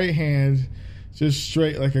his right hand just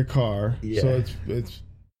straight like a car. Yeah. So it's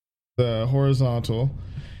horizontal,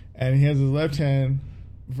 and he has his left hand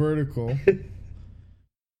vertical.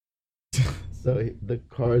 So the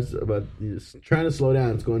car's trying to slow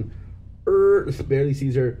down. It's going. Barely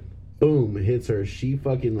sees her. Boom! Hits her. She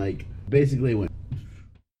fucking like basically went.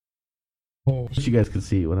 Oh, you guys can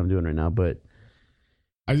see what I'm doing right now, but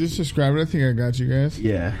I just described it. I think I got you guys.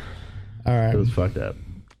 Yeah. All right. It was fucked up.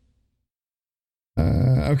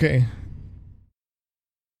 Okay.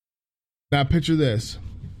 Now picture this.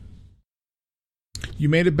 You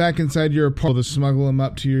made it back inside your apartment to smuggle him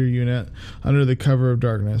up to your unit under the cover of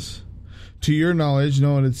darkness. To your knowledge,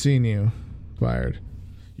 no one had seen you fired.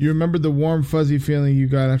 You remembered the warm, fuzzy feeling you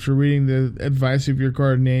got after reading the advice of your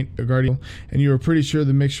guardian, and you were pretty sure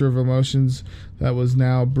the mixture of emotions that was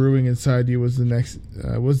now brewing inside you was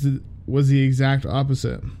the exact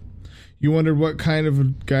opposite. You wondered what kind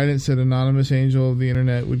of guidance that anonymous angel of the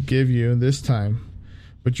internet would give you this time.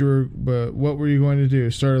 But what were you going to do?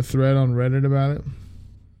 Start a thread on Reddit about it?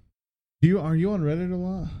 Are you on Reddit a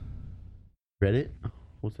lot? Reddit?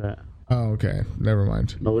 What's that? Oh, okay. Never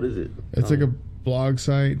mind. No, what is it? It's like a blog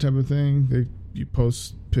site type of thing. You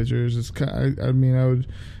post pictures. It's kind of, I mean, I would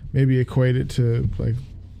maybe equate it to like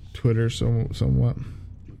Twitter somewhat.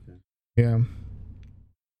 Okay. Yeah.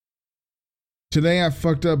 Today I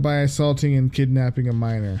fucked up by assaulting and kidnapping a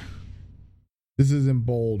minor. This is in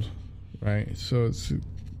bold, right? So it's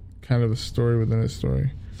kind of a story within a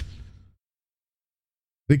story.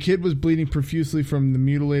 The kid was bleeding profusely from the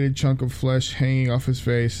mutilated chunk of flesh hanging off his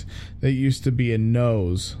face that used to be a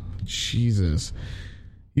nose. Jesus.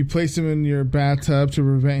 You placed him in your bathtub to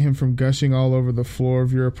prevent him from gushing all over the floor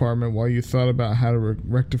of your apartment while you thought about how to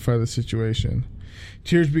rectify the situation.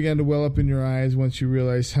 Tears began to well up in your eyes once you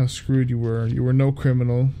realized how screwed you were. You were no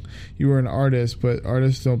criminal. You were an artist, but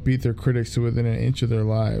artists don't beat their critics to within an inch of their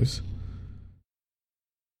lives.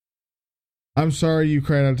 I'm sorry, you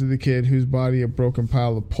cried out to the kid, whose body a broken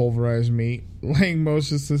pile of pulverized meat, laying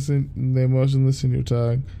motionless in your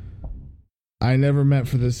tug. I never meant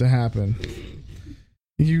for this to happen.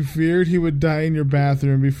 You feared he would die in your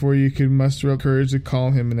bathroom before you could muster up courage to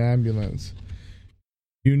call him an ambulance.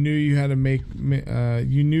 You knew you had made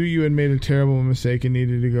a terrible mistake and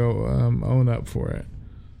needed to go own up for it.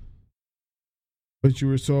 But you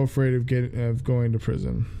were so afraid of going to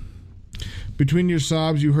prison. Between your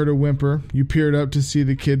sobs, you heard a whimper. You peered up to see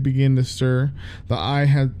the kid begin to stir. The eye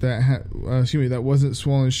that wasn't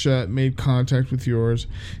swollen shut made contact with yours.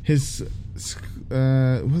 His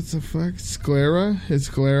what's the fuck? Sclera? His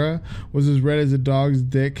sclera was as red as a dog's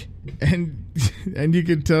dick, and you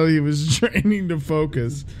could tell he was training to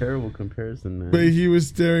focus. Terrible comparison, man. But he was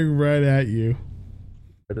staring right at you.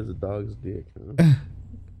 Red as a dog's dick, huh?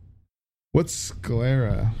 What's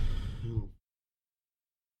sclera?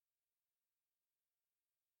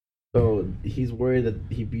 So he's worried that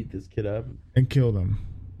he beat this kid up and killed him.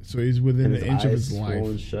 So he's within an inch of his life.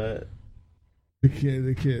 Swollen shut. The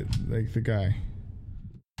kid, like the guy.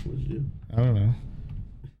 What did you do? I don't know.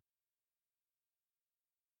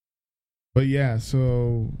 But yeah,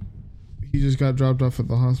 so he just got dropped off at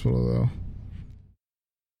the hospital,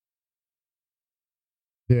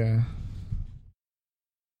 though. Yeah.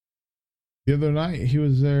 The other night, he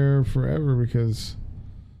was there forever because...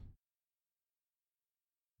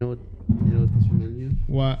 You know what this reminds you of?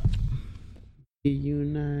 What?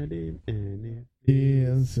 United and it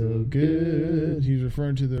feels so good. He's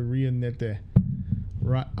referring to the Riunite.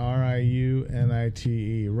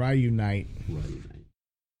 R-I-U-N-I-T-E. Riunite.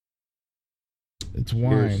 It's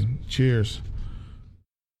wine. Cheers.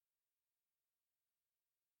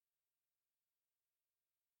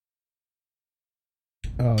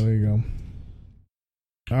 Oh, there you go.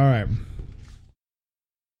 All right.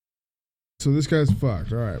 So this guy's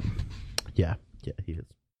fucked. All right. Yeah, he is.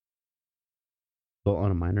 Assault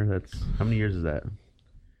on a minor. That's how many years is that?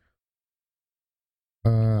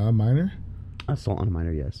 A minor? Assault on a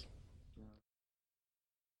minor, yes.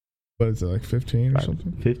 What is it, like 15 or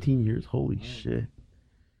something? 15 years? Holy shit.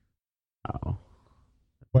 Wow.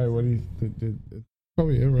 Wait, what do you...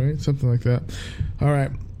 Probably it, right? Something like that. All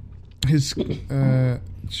right. His...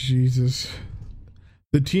 Jesus.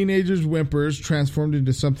 The teenager's whimpers transformed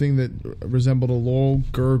into something that resembled a low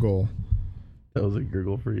gurgle. That was a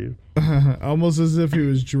gurgle for you? Almost as if he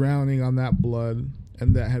was drowning on that blood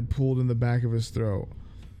and that had pooled in the back of his throat.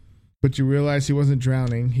 But you realize he wasn't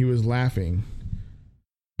drowning. He was laughing,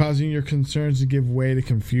 causing your concerns to give way to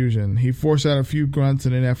confusion. He forced out a few grunts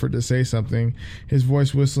in an effort to say something, his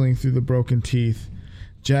voice whistling through the broken teeth.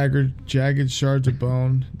 Jagged shards of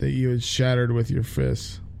bone that you had shattered with your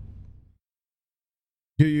fists.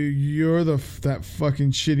 You're that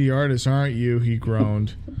fucking shitty artist, aren't you? He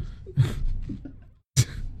groaned.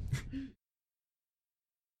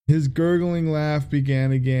 His gurgling laugh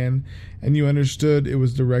began again, and you understood it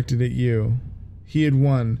was directed at you. He had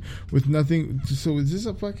won with nothing. So is this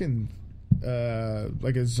a fucking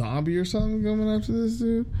like a zombie or something coming after this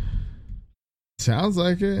dude? Sounds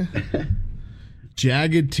like it.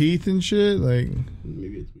 Jagged teeth and shit. Like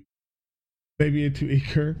maybe a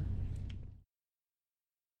tweaker.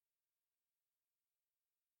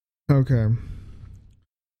 Okay.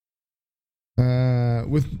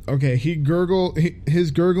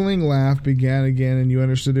 His gurgling laugh began again, and you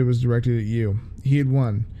understood it was directed at you. He had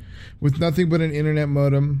won. With nothing but an internet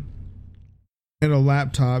modem and a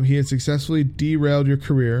laptop, he had successfully derailed your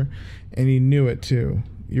career, and he knew it too.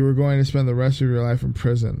 You were going to spend the rest of your life in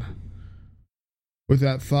prison. With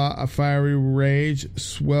that thought, a fiery rage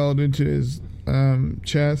swelled into his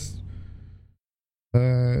chest.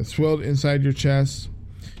 Swelled inside your chest.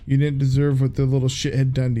 You didn't deserve what the little shit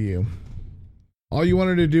had done to you. All you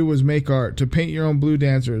wanted to do was make art, to paint your own blue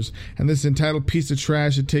dancers, and this entitled piece of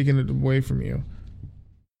trash had taken it away from you.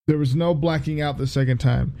 There was no blacking out the second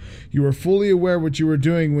time. You were fully aware what you were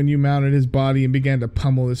doing when you mounted his body and began to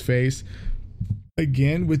pummel his face.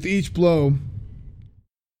 Again, with each blow,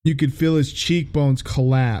 you could feel his cheekbones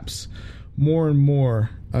collapse more and more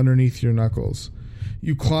underneath your knuckles.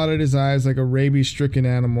 You clawed at his eyes like a rabies-stricken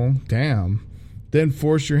animal. Damn. Then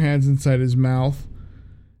forced your hands inside his mouth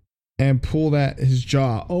and pulled at his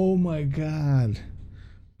jaw. Oh my God.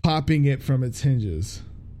 Popping it from its hinges.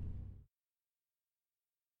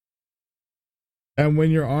 And when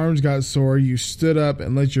your arms got sore, you stood up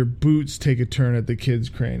and let your boots take a turn at the kid's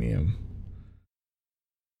cranium.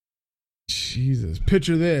 Jesus.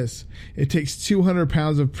 Picture this. It takes 200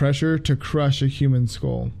 pounds of pressure to crush a human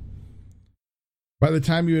skull. By the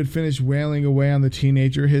time you had finished wailing away on the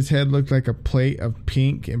teenager, his head looked like a plate of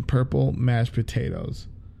pink and purple mashed potatoes.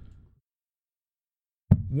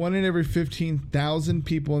 1 in every 15,000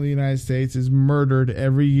 people in the United States is murdered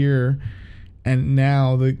every year, and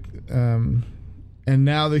now the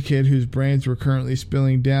kid whose brains were currently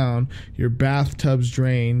spilling down your bathtub's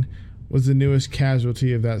drain was the newest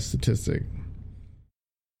casualty of that statistic.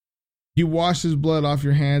 You washed his blood off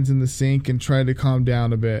your hands in the sink and tried to calm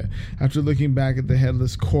down a bit after looking back at the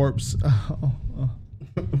headless corpse.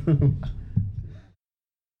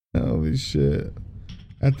 Holy shit.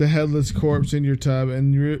 At the headless corpse in your tub at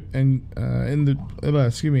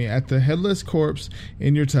the headless corpse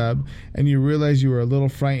in your tub, and you realized you were a little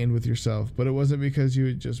frightened with yourself, but it wasn't because you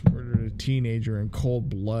had just murdered a teenager in cold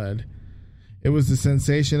blood. It was the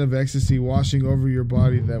sensation of ecstasy washing over your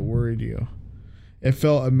body that worried you. It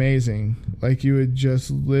felt amazing, like you had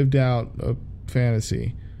just lived out a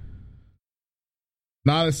fantasy.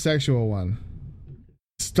 Not a sexual one.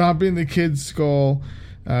 Stomping the kid's skull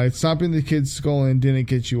in didn't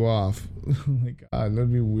get you off. Oh my God,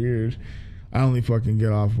 that'd be weird. I only fucking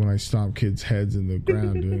get off when I stomp kids' heads in the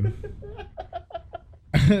ground, dude.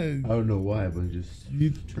 I don't know why, but it just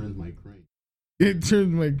turns my crank. It turns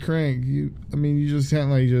my crank. You just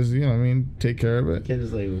can't take care of it. You can't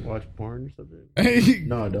just watch porn or something.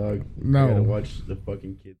 No, dog. No. You gotta watch the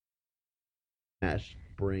fucking kids mash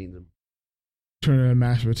brains and turn into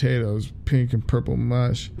mashed potatoes, pink and purple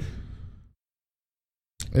mush.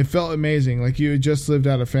 It felt amazing, like you had just lived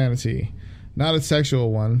out a fantasy. Not a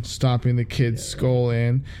sexual one. Stomping the kid's skull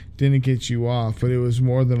in didn't get you off, but it was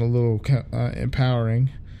more than a little empowering.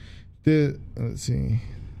 Let's see.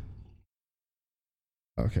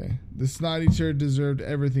 Okay. The snotty turd deserved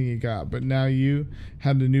everything he got, but now you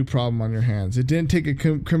had a new problem on your hands. It didn't take a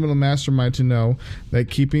criminal mastermind to know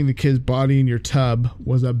that keeping the kid's body in your tub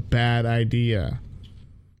was a bad idea.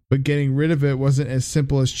 But getting rid of it wasn't as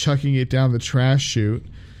simple as chucking it down the trash chute.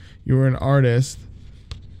 You were an artist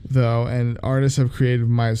though, and artists have creative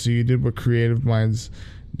minds. So you did what creative minds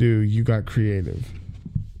do. You got creative.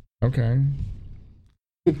 Okay.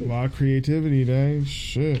 A lot of creativity, Dave.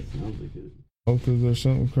 Shit. Hopefully there's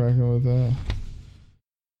something cracking with that.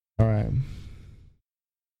 All right.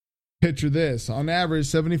 Picture this. On average,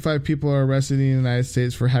 75 people are arrested in the United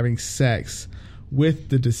States for having sex with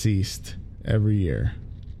the deceased every year.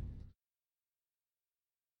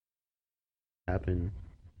 Happen.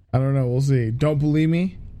 I don't know. We'll see. Don't believe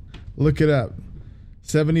me? Look it up.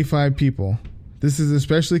 75 people. This is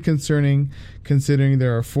especially concerning considering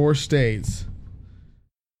there are 4 states,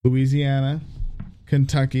 Louisiana,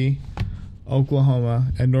 Kentucky,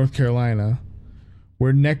 Oklahoma, and North Carolina,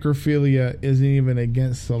 where necrophilia isn't even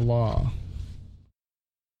against the law.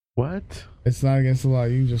 What? It's not against the law.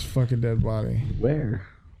 You can just fuck a dead body. Where?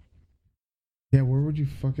 Yeah, where would you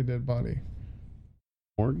fuck a dead body?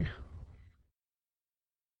 Morgue?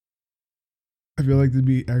 I feel like they'd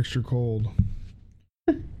be extra cold.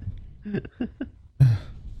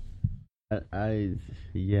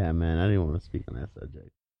 Yeah, man, I didn't want to speak on that subject.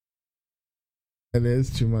 It is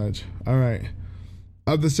too much. All right.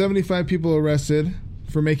 Of the 75 people arrested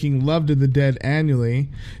for making love to the dead annually,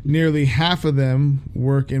 nearly half of them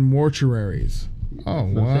work in mortuaries. Oh,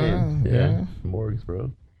 wow. Yeah. Morgues,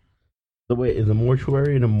 bro. So wait, is a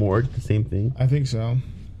mortuary and a morgue the same thing? I think so.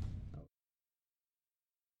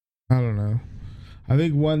 I don't know. I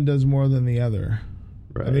think one does more than the other.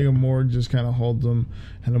 Right. I think a morgue just kind of holds them,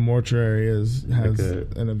 and a mortuary has Like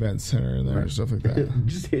an event center in there and stuff like that.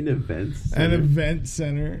 Just an event center. An event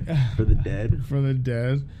center for the dead. For the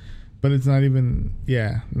dead, but it's not even.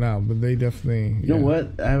 Yeah, no, but they definitely. You know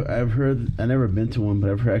what? I've heard. I've never been to one, but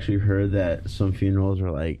I've actually heard that some funerals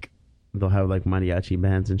are like they'll have like mariachi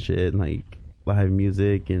bands and shit, and like live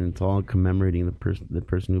music, and it's all commemorating the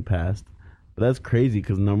person who passed. But that's crazy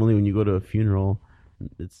because normally when you go to a funeral,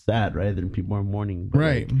 it's sad, right? Then people are mourning, but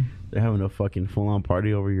right? Like, they're having a fucking full-on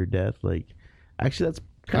party over your death. Like, actually, that's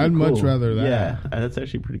kind I'd of cool. much rather that. Yeah, that's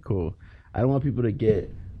actually pretty cool. I don't want people to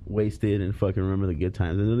get wasted and fucking remember the good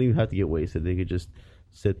times. They don't even have to get wasted. They could just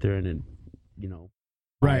sit there and then, you know,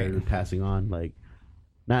 right, passing on, like,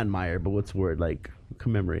 not admire, but what's the word? Like,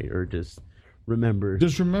 commemorate or just remember.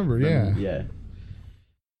 Just remember, yeah, yeah.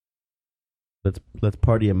 Let's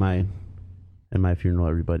party at my funeral,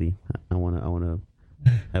 everybody. I wanna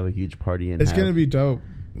have a huge party and it's gonna be dope.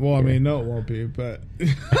 Well, I mean, no, it won't be, but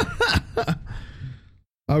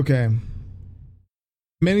okay.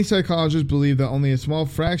 Many psychologists believe that only a small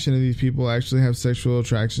fraction of these people actually have sexual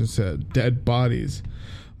attractions to dead bodies.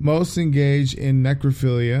 Most engage in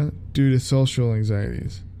necrophilia due to social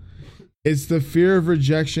anxieties. It's the fear of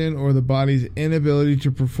rejection or the body's inability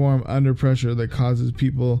to perform under pressure that causes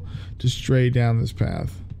people to stray down this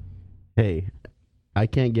path. Hey, I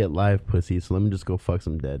can't get live pussy, so let me just go fuck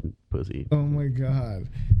some dead pussy. Oh my god.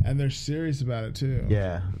 And they're serious about it too.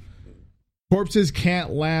 Yeah. Corpses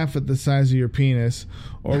can't laugh at the size of your penis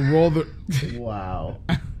or roll the Wow.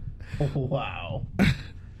 Wow.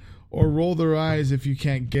 or roll their eyes if you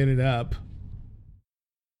can't get it up.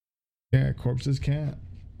 Yeah, corpses can't.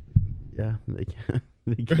 Yeah, they can't.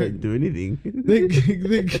 They can't do anything.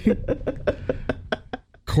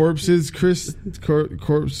 Corpses,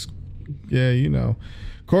 corpse. Yeah, you know.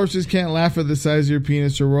 Corpses can't laugh at the size of your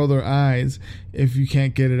penis or roll their eyes if you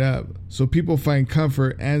can't get it up. So people find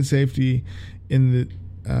comfort and safety in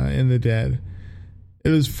the dead.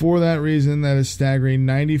 It is for that reason that a staggering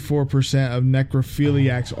 94% of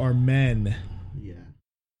necrophiliacs are men. Yeah.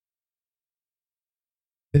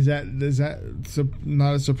 Is that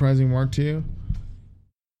not a surprising mark to you?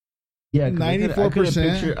 Yeah,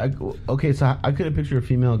 94%. Okay, so I couldn't picture a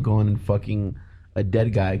female going and fucking a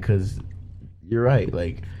dead guy because you're right.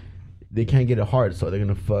 Like, they can't get it hard, so they're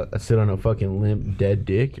gonna sit on a fucking limp dead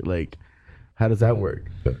dick. Like, how does that work?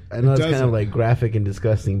 I know it's kind of like graphic and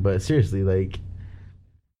disgusting, but seriously, like,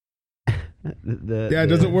 it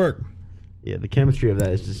doesn't work. Yeah, the chemistry of that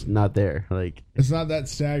is just not there. Like, it's not that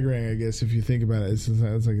staggering, I guess, if you think about it. It's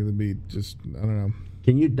like it'd be just, I don't know.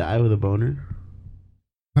 Can you die with a boner?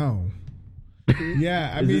 Oh.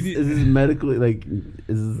 Yeah, I mean, is this medically like?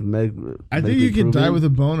 Is this medical? I think you can die with a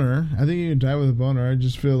boner. I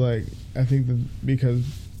just feel like I think that because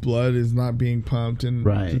blood is not being pumped and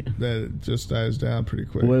right, that it just dies down pretty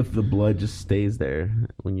quick. What if the blood just stays there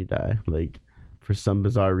when you die? Like, for some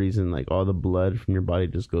bizarre reason, like all the blood from your body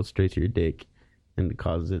just goes straight to your dick and it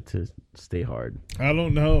causes it to stay hard. I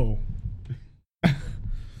don't know. And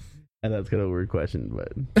that's kind of a weird question,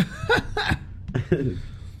 but.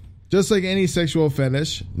 Just like any sexual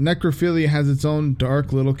fetish, necrophilia has its own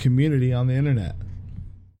dark little community on the internet.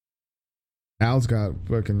 Al's got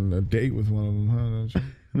fucking a date with one of them, huh?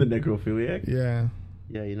 The necrophiliac? Yeah.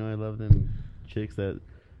 Yeah, you know, I love them chicks that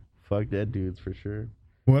fuck dead dudes for sure.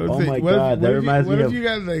 What if Oh my God, that reminds me What if of- you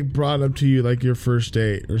got like brought up to you like your first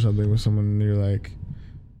date or something with someone and you're like,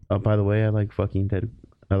 Oh, by the way, I like fucking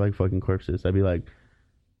corpses. I'd be like,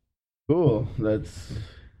 cool.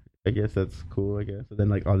 I guess that's cool. I guess. And then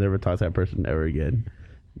like I'll never talk to that person ever again.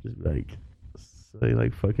 Just be like, so you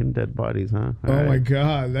like fucking dead bodies, huh? All oh my right.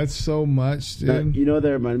 God, that's so much, dude. You know what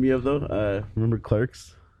that reminded me of though? Remember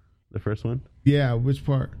Clerks, the first one, Yeah, which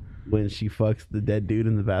part? when she fucks the dead dude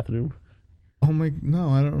in the bathroom. Oh my, no,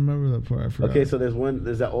 I don't remember that part. I forgot. Okay, so there's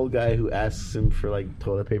that old guy who asks him for like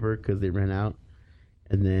toilet paper because they ran out,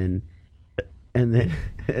 and then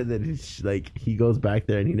he's like he goes back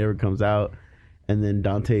there and he never comes out, and then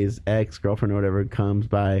Dante's ex-girlfriend or whatever comes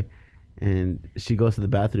by, and she goes to the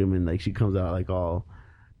bathroom and like she comes out like all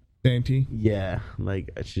dainty. yeah,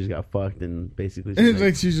 like she just got fucked and basically And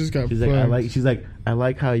like she just got she's fucked. I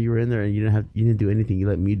like how you were in there and you didn't do anything. You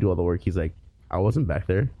let me do all the work. He's like, I wasn't back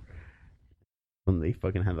there. When they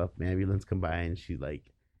fucking had the ambulance come by and she like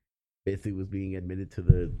basically was being admitted to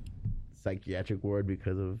the psychiatric ward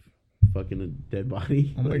because of fucking a dead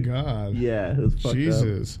body. Oh my Like, God. yeah, it was fucked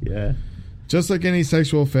Jesus. up. Yeah. Just like any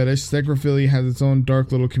sexual fetish, necrophilia has its own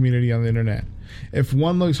dark little community on the internet. If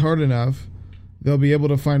one looks hard enough, they'll be able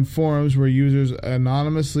to find forums where users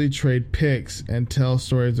anonymously trade pics and tell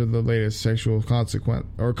stories of the latest sexual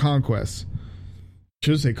conquests.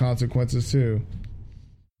 Should say consequences too.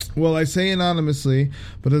 Well, I say anonymously,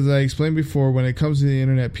 but as I explained before, when it comes to the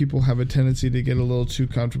internet, people have a tendency to get a little too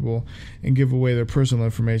comfortable and give away their personal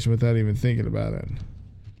information without even thinking about it.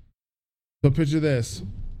 So picture this.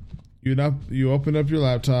 You open up your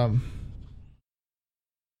laptop.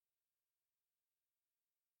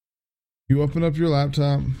 You open up your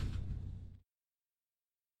laptop.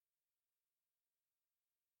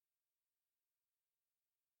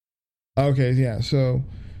 Okay, yeah, so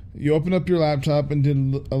you open up your laptop and did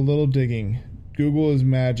a little digging. Google is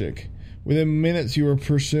magic. Within minutes, you were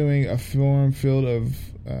pursuing a forum filled of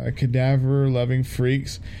cadaver-loving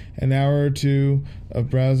freaks. An hour or two of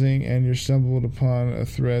browsing, and you stumbled upon a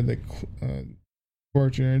thread that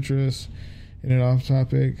sparked your interest in an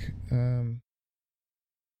off-topic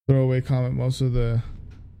throwaway comment. Most of the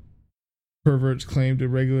perverts claim to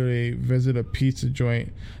regularly visit a pizza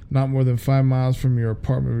joint not more than 5 miles from your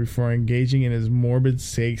apartment before engaging in his morbid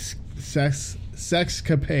sexcapades.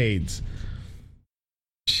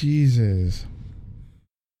 Jesus.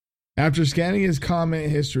 After scanning his comment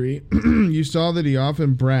history, you saw that he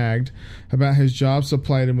often bragged about his job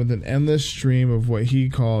supplied him with an endless stream of what he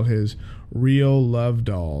called his real love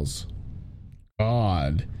dolls.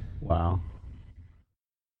 God. Wow.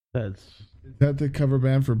 Is that the cover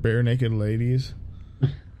band for Bare Naked Ladies?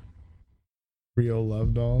 Real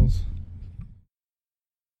love dolls.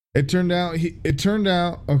 It turned out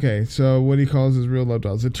okay, so what he calls his real love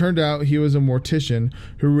dolls. It turned out he was a mortician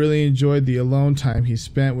who really enjoyed the alone time he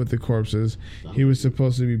spent with the corpses he was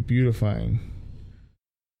supposed to be beautifying.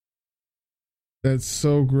 That's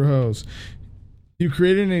so gross. You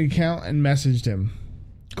created an account and messaged him,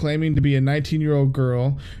 claiming to be a 19-year-old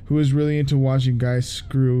girl who was really into watching guys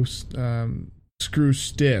screw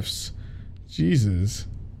stiffs. Jesus.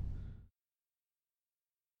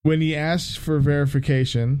 When he asked for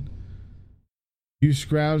verification, you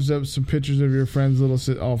scrounged up some pictures of your friend's little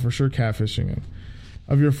sister. Oh, for sure, catfishing him.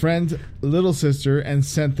 Of your friend's little sister and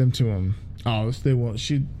sent them to him. Oh, they won't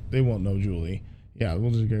know Julie. Yeah, we'll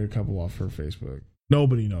just get a couple off her Facebook.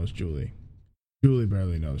 Nobody knows Julie. Julie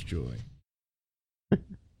barely knows Julie.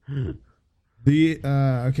 He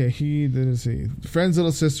didn't see friend's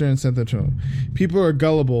little sister and sent them to him. People are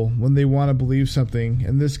gullible when they want to believe something,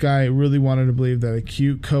 and this guy really wanted to believe that a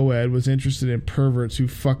cute co-ed was interested in perverts who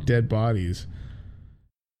fuck dead bodies.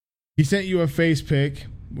 He sent you a face pic.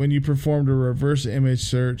 When you performed a reverse image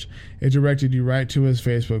search, it directed you right to his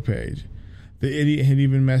Facebook page. The idiot had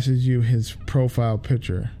even messaged you his profile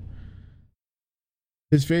picture.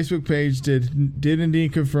 His Facebook page did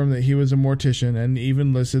indeed confirm that he was a mortician and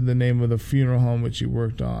even listed the name of the funeral home which he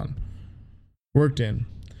worked in.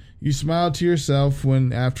 You smiled to yourself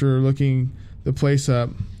when, after looking the place up,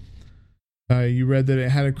 you read that it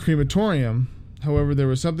had a crematorium. However, there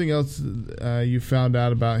was something else you found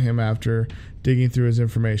out about him after digging through his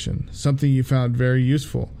information. Something you found very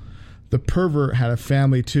useful. The pervert had a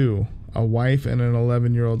family too, a wife and an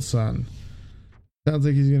 11-year-old son. Sounds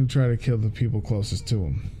like he's going to try to kill the people closest to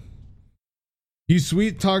him. You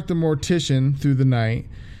sweet-talked the mortician through the night,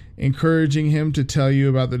 encouraging him to tell you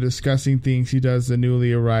about the disgusting things he does to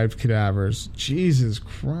newly arrived cadavers. Jesus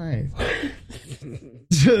Christ.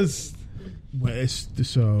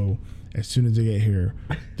 As soon as they get here,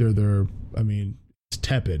 they're I mean, it's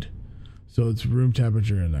tepid. So it's room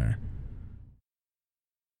temperature in there.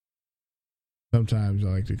 Sometimes I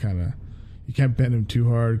like to kind of, you can't bend them too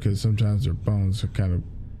hard because sometimes their bones kind of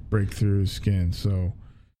break through his skin. So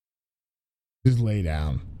just lay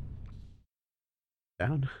down.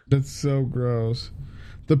 Down? That's so gross.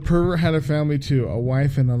 The pervert had a family too, a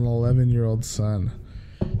wife and an 11-year-old son.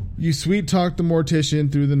 You sweet-talked the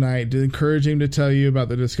mortician through the night to encourage him to tell you about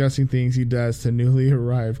the disgusting things he does to newly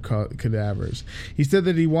arrived cadavers. He said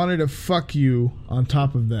that he wanted to fuck you on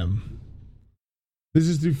top of them. This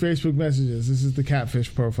is through Facebook messages. This is the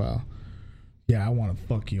catfish profile. Yeah, I want to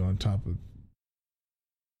fuck you on top of...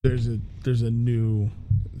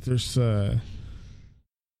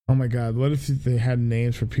 Oh my God, what if they had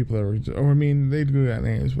names for people that were... Or I mean, they do got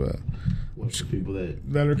names, but... What's the people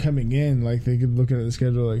that are coming in, like they could look at the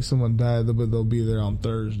schedule like someone died, but they'll be there on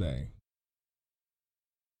Thursday.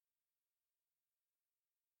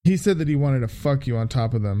 He said that he wanted to fuck you on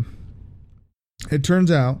top of them. It turns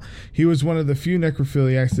out he was one of the few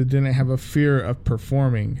necrophiliacs that didn't have a fear of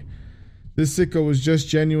performing. This sicko was just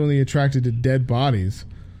genuinely attracted to dead bodies.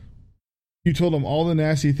 You told him all the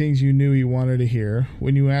nasty things you knew he wanted to hear.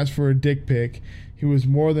 When you asked for a dick pic, he was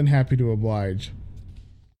more than happy to oblige.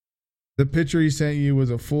 The picture he sent you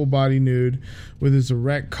was a full body nude with his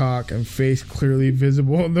erect cock and face clearly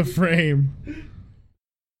visible in the frame.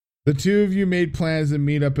 The two of you made plans to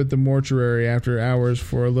meet up at the mortuary after hours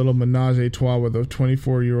for a little menage a trois with a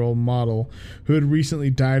 24-year-old model who had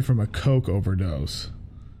recently died from a coke overdose.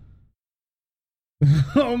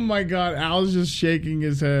 Oh my God, Al's just shaking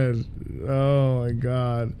his head. Oh my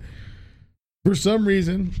God. For some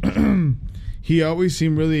reason, he always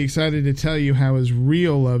seemed really excited to tell you how his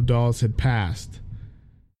real love dolls had passed.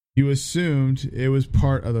 You assumed it was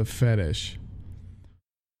part of the fetish.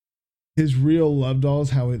 His real love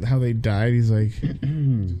dolls, how they died, he's like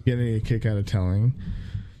getting a kick out of telling.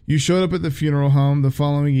 You showed up at the funeral home the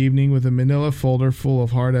following evening with a manila folder full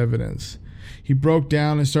of hard evidence. He broke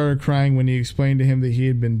down and started crying when you explained to him that he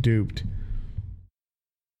had been duped.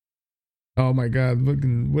 Oh my God, look,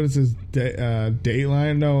 what is this,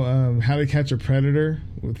 Dateline? No, How to Catch a Predator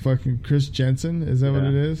with fucking Chris Jensen? Is that what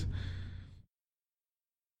it is?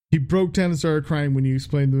 He broke down and started crying when you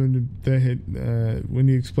explained to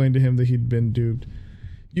him that he'd been duped.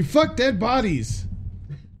 You fuck dead bodies.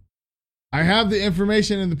 I have the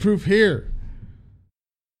information and the proof here.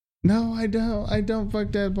 No, I don't. I don't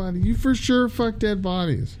fuck dead bodies. You for sure fuck dead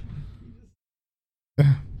bodies.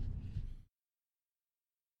 Fuck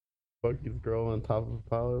his girl on top of a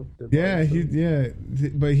pile of dead bodies.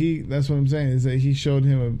 But that's what I'm saying, is that he showed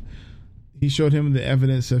him the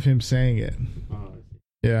evidence of him saying it. Oh,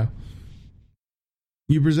 yeah.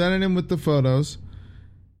 You presented him with the photos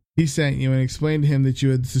he sent you and explained to him that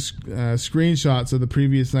you had screenshots of the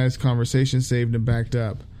previous night's conversation saved and backed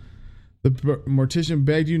up. The mortician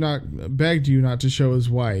begged you not to show his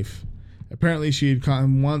wife. Apparently she had caught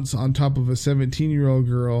him once on top of a 17-year-old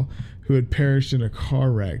girl who had perished in a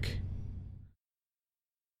car wreck.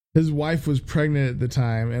 His wife was pregnant at the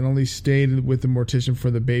time and only stayed with the mortician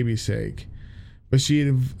for the baby's sake. But she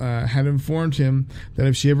had informed him that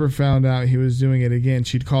if she ever found out he was doing it again,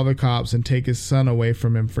 she'd call the cops and take his son away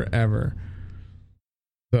from him forever.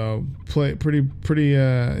 So, pretty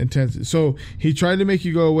intense. So, he tried to make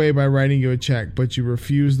you go away by writing you a check, but you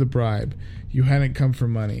refused the bribe. You hadn't come for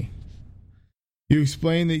money. You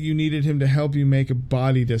explained that you needed him to help you make a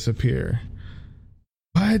body disappear.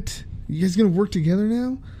 What? You guys gonna work together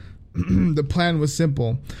now? The plan was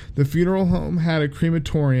simple. The funeral home had a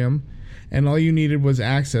crematorium, and all you needed was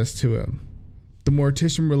access to it. The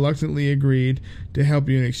mortician reluctantly agreed to help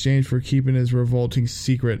you in exchange for keeping his revolting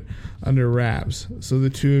secret under wraps. So the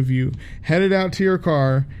two of you headed out to your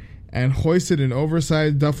car and hoisted an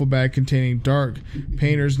oversized duffel bag containing Dark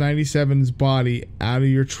Painter's 97's body out of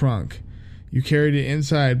your trunk. You carried it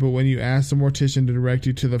inside, but when you asked the mortician to direct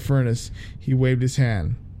you to the furnace, he waved his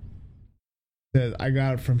hand. Said, "I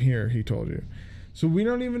got it from here," he told you. So we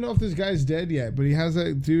don't even know if this guy's dead yet, but he has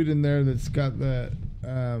that dude in there that's got that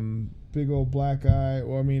big old black eye.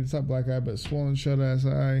 Well, I mean, it's not black eye, but swollen shut ass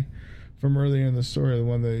eye from earlier in the story, the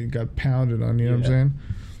one that got pounded on, you know what I'm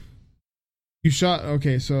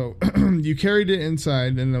saying? So you carried it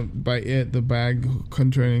inside, and by it, the bag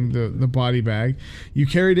containing the body bag. You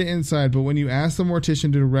carried it inside, but when you asked the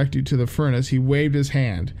mortician to direct you to the furnace, he waved his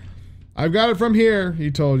hand. "I've got it from here,"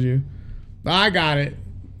 he told you. "I got it.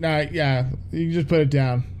 Yeah, you can just put it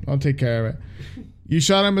down. I'll take care of it." You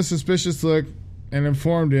shot him a suspicious look and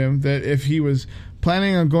informed him that if he was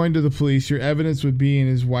planning on going to the police, your evidence would be in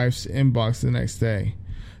his wife's inbox the next day.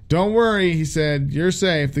 Don't worry, he said. You're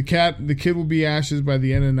safe. The kid will be ashes by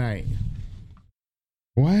the end of the night.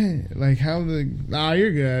 What? Like how the? Nah,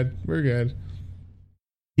 you're good. We're good.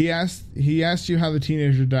 He asked you how the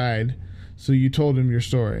teenager died, so you told him your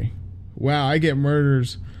story. Wow, I get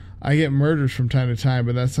murders from time to time,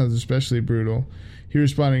 but that sounds especially brutal. He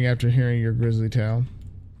responded after hearing your grisly tale.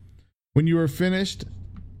 When you were finished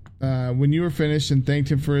and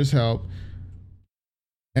thanked him for his help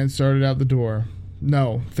and started out the door.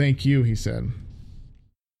 No, thank you, he said.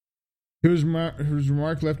 His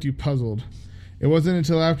remark left you puzzled. It wasn't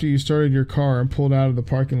until after you started your car and pulled out of the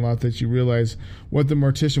parking lot that you realized what the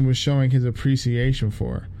mortician was showing his appreciation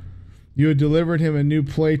for. You had delivered him a new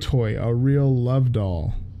play toy, a real love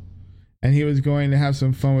doll. And he was going to have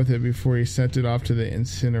some fun with it before he sent it off to the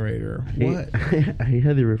incinerator. What? I hate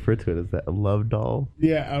how they refer to it as that, a love doll.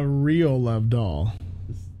 Yeah, a real love doll.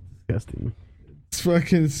 It's disgusting. It's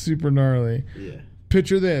fucking super gnarly. Yeah.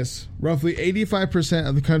 Picture this. Roughly 85%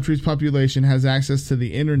 of the country's population has access to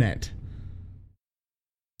the internet.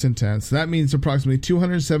 It's intense. That means approximately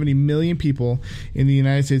 270 million people in the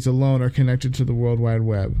United States alone are connected to the World Wide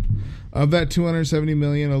Web. Of that 270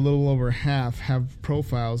 million, a little over half have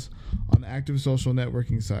profiles on active social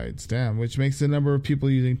networking sites. Damn, which makes the number of people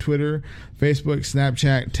using Twitter, Facebook,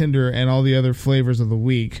 Snapchat, Tinder, and all the other flavors of the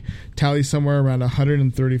week tally somewhere around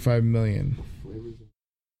 135 million.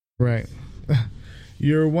 Right.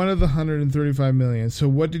 You're one of the 135 million. So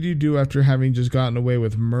what did you do after having just gotten away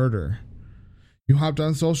with murder? You hopped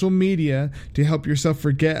on social media to help yourself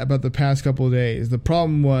forget about the past couple of days. The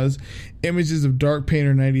problem was images of Dark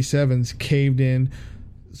Painter 97's caved in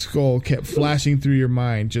skull kept flashing through your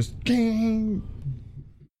mind. Just ding.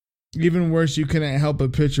 Even worse, you couldn't help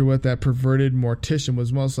but picture what that perverted mortician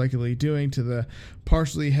was most likely doing to the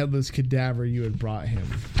partially headless cadaver you had brought him.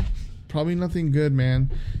 Probably nothing good, man.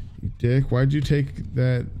 You dick. Why'd you take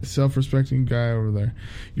that self-respecting guy over there?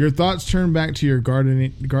 Your thoughts turn back to your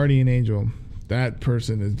guardian angel. That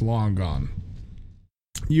person is long gone.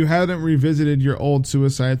 You hadn't revisited your old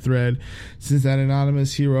suicide thread since that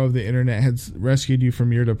anonymous hero of the internet had rescued you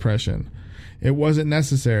from your depression. It wasn't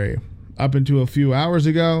necessary. Up until a few hours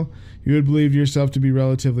ago, you had believed yourself to be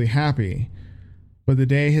relatively happy. But the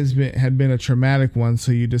day had been a traumatic one,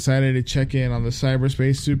 so you decided to check in on the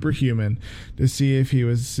cyberspace superhuman to see if he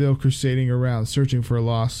was still crusading around searching for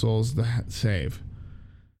lost souls to save.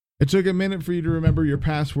 It took a minute for you to remember your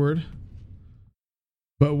password,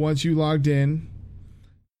 but once you logged in,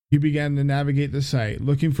 you began to navigate the site,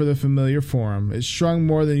 looking for the familiar forum. It stung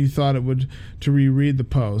more than you thought it would to reread the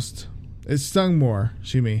post. It stung more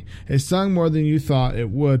than you thought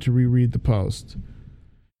it would to reread the post.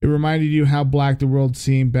 It reminded you how black the world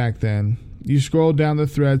seemed back then. You scrolled down the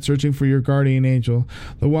thread searching for your guardian angel,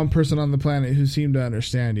 the one person on the planet who seemed to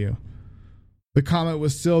understand you. The comment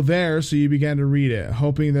was still there, so you began to read it,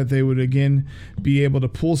 hoping that they would again be able to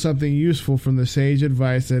pull something useful from the sage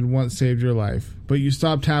advice that had once saved your life. But you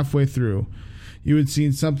stopped halfway through. You had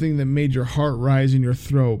seen something that made your heart rise in your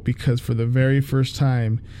throat because for the very first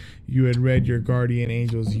time, you had read your guardian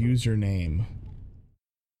angel's username.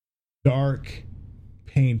 Dark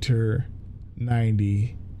Painter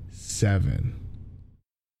 97.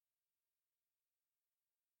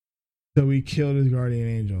 So he killed his guardian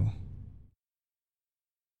angel.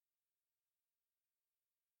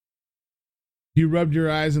 You rubbed your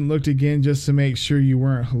eyes and looked again just to make sure you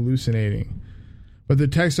weren't hallucinating. But the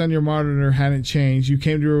text on your monitor hadn't changed. You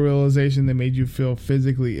came to a realization that made you feel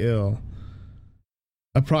physically ill.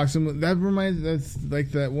 That's like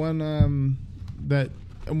that one, that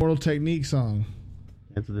Immortal Technique song.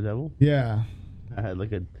 Dance of the Devil? Yeah. I had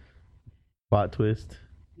like a plot twist.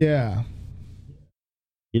 Yeah.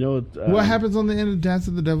 You know what happens on the end of Dance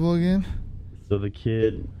of the Devil again? So the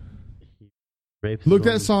kid rapes. Look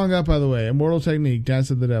that song up, by the way. Immortal Technique,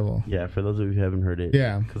 Dance of the Devil. Yeah, for those of you who haven't heard it.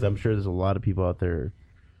 Yeah. Because I'm sure there's a lot of people out there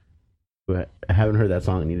who haven't heard that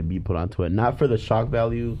song and need to be put onto it. Not for the shock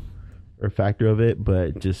value or factor of it,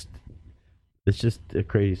 but just it's just a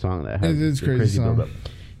crazy song that has it is a crazy song. build-up.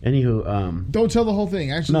 Anywho, don't tell the whole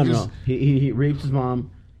thing. Actually, no. He rapes his mom,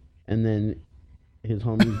 and then his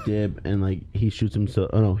homies dib, and like he shoots himself.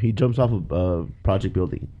 Oh no, he jumps off a project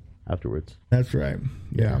building afterwards. That's right.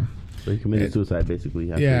 Yeah. So he committed suicide basically.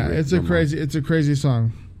 Yeah, it's a crazy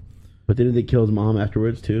song. But didn't they kill his mom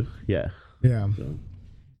afterwards too? Yeah. Yeah. So,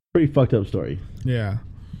 pretty fucked up story. Yeah.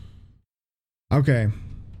 Okay.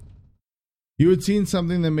 You had seen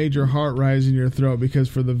something that made your heart rise in your throat because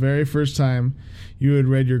for the very first time, you had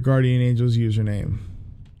read your guardian angel's username,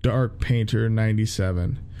 Dark Painter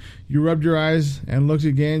 97. You rubbed your eyes and looked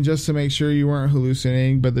again just to make sure you weren't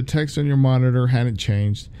hallucinating, but the text on your monitor hadn't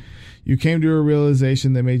changed. You came to a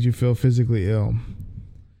realization that made you feel physically ill.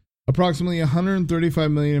 Approximately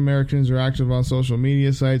 135 million Americans are active on social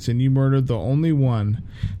media sites, and you murdered the only one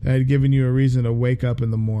that had given you a reason to wake up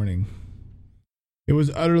in the morning. It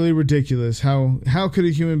was utterly ridiculous. How could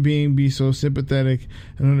a human being be so sympathetic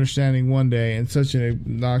and understanding one day and such an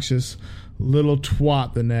obnoxious little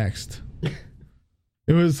twat the next?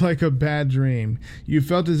 It was like a bad dream. You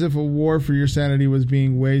felt as if a war for your sanity was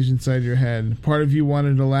being waged inside your head. Part of you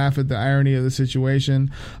wanted to laugh at the irony of the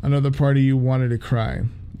situation. Another part of you wanted to cry.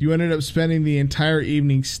 You ended up spending the entire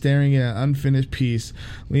evening staring at an unfinished piece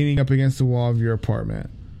leaning up against the wall of your apartment.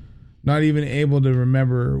 Not even able to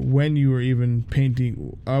remember when you were even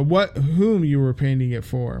painting, whom you were painting it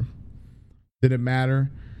for. Did it matter?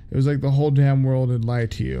 It was like the whole damn world had lied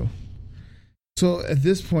to you. So at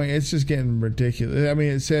this point, it's just getting ridiculous. I mean,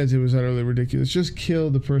 it says it was utterly ridiculous. Just kill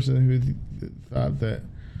the person who thought that.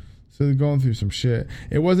 So they're going through some shit.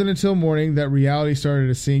 It wasn't until morning that reality started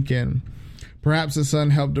to sink in. Perhaps the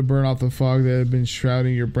sun helped to burn off the fog that had been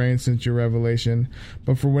shrouding your brain since your revelation,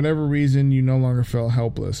 but for whatever reason, you no longer felt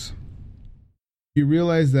helpless. You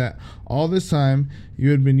realized that all this time,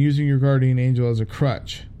 you had been using your guardian angel as a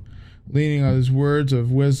crutch, leaning on his words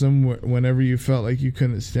of wisdom whenever you felt like you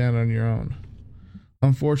couldn't stand on your own.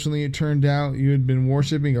 Unfortunately, it turned out you had been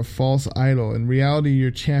worshipping a false idol. In reality, your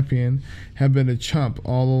champion had been a chump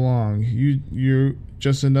all along. You're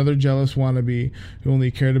just another jealous wannabe who only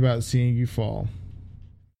cared about seeing you fall.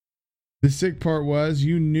 The sick part was,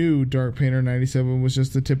 you knew Dark Painter 97 was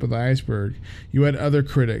just the tip of the iceberg. You had other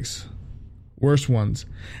critics, worse ones,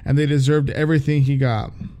 and they deserved everything he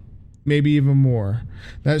got. Maybe even more.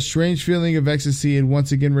 That strange feeling of ecstasy had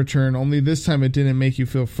once again returned, only this time it didn't make you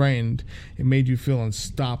feel frightened. It made you feel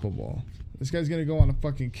unstoppable. This guy's gonna go on a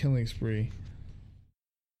fucking killing spree.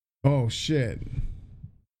 Oh, shit.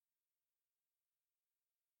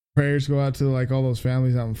 Prayers go out to, like, all those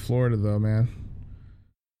families out in Florida, though, man.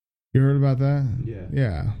 You heard about that? Yeah.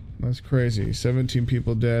 Yeah. That's crazy. 17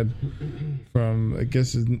 people dead from, I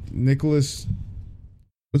guess, Nicholas...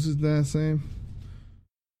 What's his last name?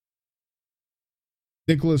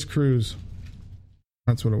 Nicholas Cruz.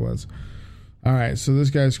 That's what it was. Alright, so this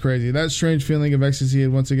guy's crazy. That strange feeling of ecstasy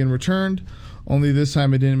had once again returned, only this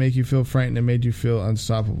time it didn't make you feel frightened, it made you feel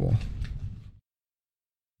unstoppable.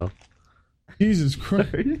 Oh. Jesus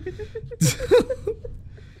Christ.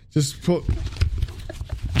 Just put...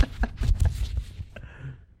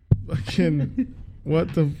 Fucking...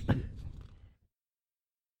 What the...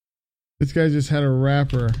 This guy just had a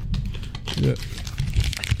rapper. Yeah.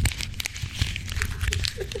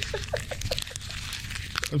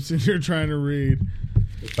 I'm sitting here trying to read.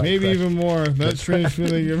 Maybe even more. That strange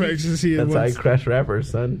feeling of ecstasy. That's how I crash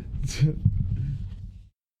rappers, son.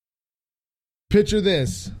 Picture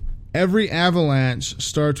this. Every avalanche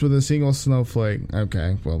starts with a single snowflake.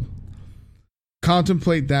 Okay, well.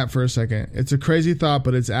 Contemplate that for a second. It's a crazy thought,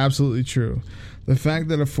 but it's absolutely true. The fact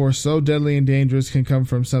that a force so deadly and dangerous can come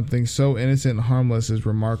from something so innocent and harmless is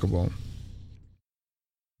remarkable.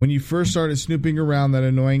 When you first started snooping around that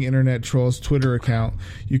annoying internet troll's Twitter account,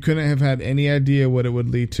 you couldn't have had any idea what it would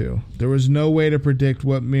lead to. There was no way to predict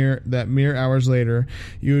that mere hours later,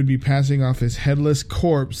 you would be passing off his headless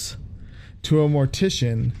corpse to a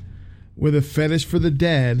mortician with a fetish for the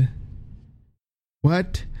dead.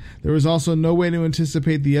 What? There was also no way to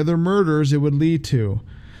anticipate the other murders it would lead to.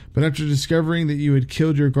 But after discovering that you had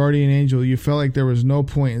killed your guardian angel, you felt like there was no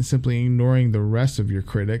point in simply ignoring the rest of your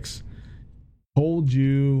critics. Told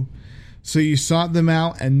you. So you sought them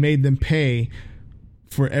out and made them pay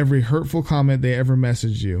for every hurtful comment they ever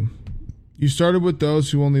messaged you. You started with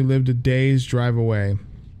those who only lived a day's drive away.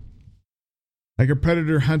 Like a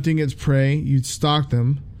predator hunting its prey, you'd stalk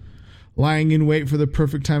them, lying in wait for the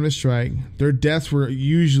perfect time to strike. Their deaths were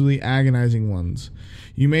usually agonizing ones.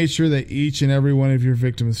 You made sure that each and every one of your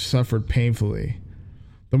victims suffered painfully.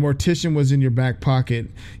 The mortician was in your back pocket.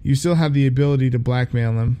 You still had the ability to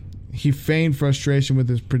blackmail him. He feigned frustration with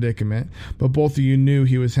his predicament, but both of you knew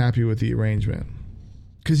he was happy with the arrangement.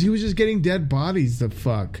 Because he was just getting dead bodies, the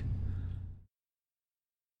fuck.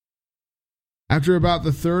 After about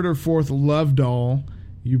the third or fourth love doll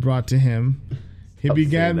you brought to him, he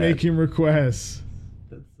began making requests.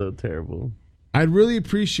 That's so terrible. I'd really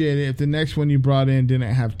appreciate it if the next one you brought in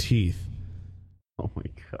didn't have teeth. Oh my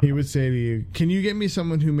god. He would say to you, can you get me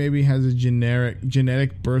someone who maybe has a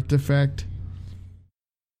genetic birth defect?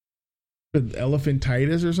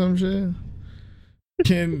 Elephantitis or some shit?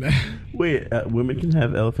 Wait, women can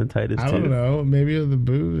have elephantitis too? I don't know. Maybe of the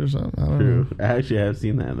boobs or something. I don't know. I actually have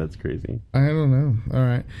seen that. That's crazy. I don't know. All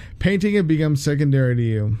right. Painting had become secondary to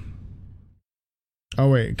you. Oh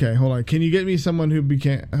wait, okay, hold on. Can you get me someone who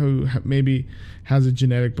maybe has a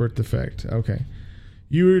genetic birth defect? Okay,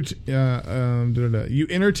 you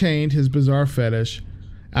entertained his bizarre fetish.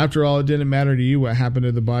 After all, it didn't matter to you what happened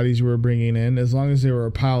to the bodies you were bringing in, as long as they were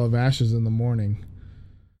a pile of ashes in the morning.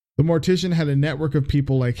 The mortician had a network of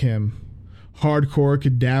people like him, hardcore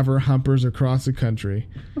cadaver humpers across the country.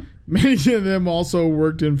 Many of them also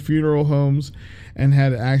worked in funeral homes and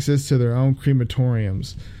had access to their own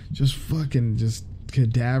crematoriums. Just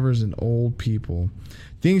cadavers and old people.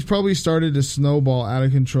 Things probably started to snowball out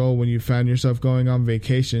of control when you found yourself going on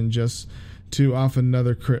vacation just to off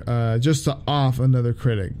another critic.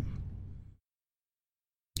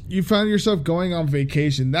 You found yourself going on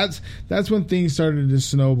vacation. That's when things started to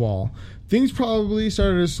snowball. Things probably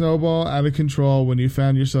started to snowball out of control when you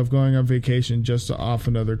found yourself going on vacation just to off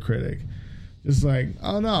another critic. Just like,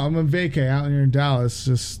 oh no, I'm on vacay out here in Dallas.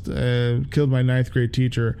 Just killed my 9th grade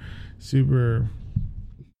teacher.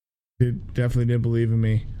 Definitely didn't believe in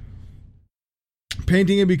me.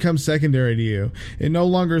 Painting had become secondary to you. It no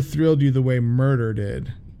longer thrilled you the way murder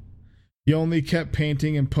did. You only kept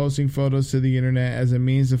painting and posting photos to the internet as a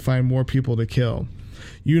means to find more people to kill.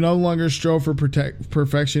 You no longer strove for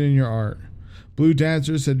perfection in your art. Blue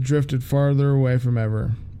Dancers had drifted farther away from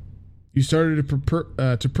ever. You started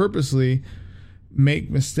to purposely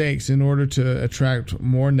make mistakes in order to attract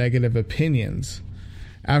more negative opinions.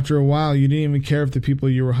 After a while, you didn't even care if the people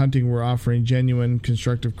you were hunting were offering genuine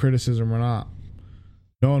constructive criticism or not.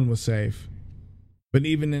 No one was safe. But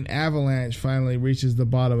even an avalanche finally reaches the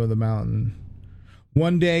bottom of the mountain.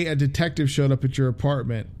 One day, a detective showed up at your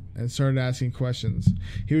apartment and started asking questions.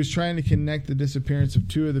 He was trying to connect the disappearance of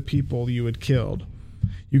 2 of the people you had killed.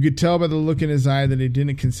 You could tell by the look in his eye that he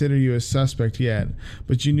didn't consider you a suspect yet,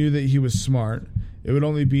 but you knew that he was smart. It would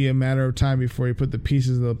only be a matter of time before he put the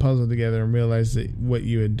pieces of the puzzle together and realized what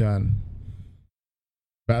you had done.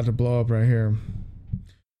 About to blow up right here.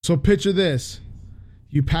 So picture this.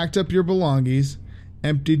 You packed up your belongings,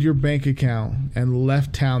 emptied your bank account, and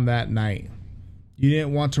left town that night. You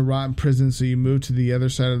didn't want to rot in prison, so you moved to the other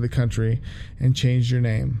side of the country and changed your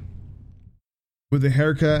name. With a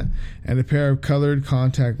haircut and a pair of colored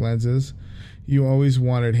contact lenses, you always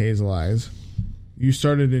wanted hazel eyes. You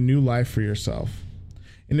started a new life for yourself.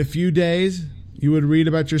 In a few days, you would read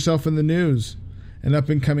about yourself in the news. An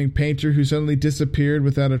up-and-coming painter who suddenly disappeared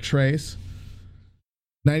without a trace.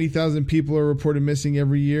 90,000 people are reported missing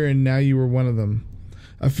every year, and now you were one of them.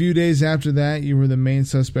 A few days after that, you were the main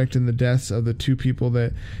suspect in the deaths of the 2 people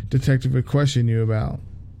that detective had questioned you about.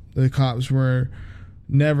 The cops were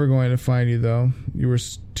never going to find you, though. You were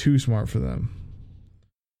too smart for them.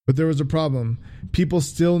 But there was a problem. People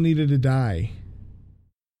still needed to die.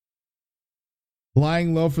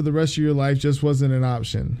 Lying low for the rest of your life just wasn't an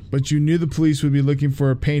option. But you knew the police would be looking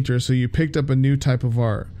for a painter, so you picked up a new type of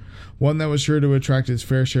art. One that was sure to attract its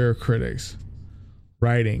fair share of critics.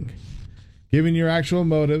 Writing. Given your actual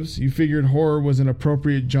motives, you figured horror was an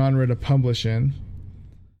appropriate genre to publish in.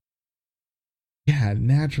 Yeah,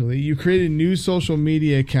 naturally. You created new social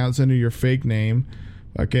media accounts under your fake name.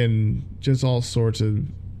 Fucking just all sorts of,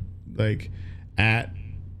 like, at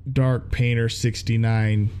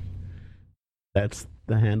DarkPainter69. That's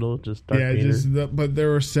the handle? Just Dark Painter? Yeah, but there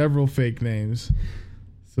were several fake names.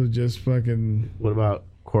 So just fucking... What about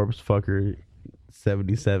Corpse Fucker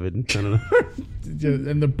 77? I don't know.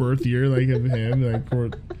 And the birth year, like, of him. Like,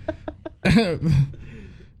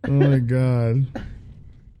 oh my god.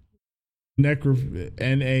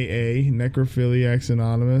 NAA, Necrophiliacs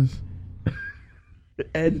Anonymous.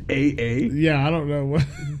 NAA? Yeah, I don't know what.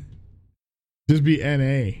 Just be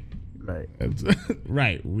NA. Right.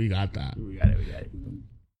 Right, we got that. We got it.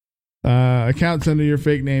 Accounts under your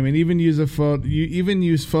fake name, and even use you even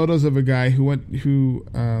use photos of a guy you went to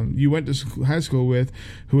high school with,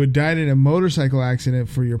 who had died in a motorcycle accident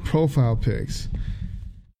for your profile pics.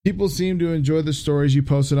 People seemed to enjoy the stories you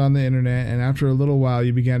posted on the internet, and after a little while,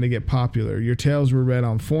 you began to get popular. Your tales were read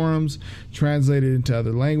on forums, translated into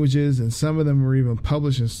other languages, and some of them were even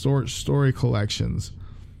published in story collections.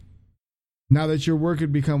 Now that your work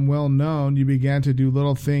had become well known, you began to do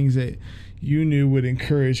little things that you knew would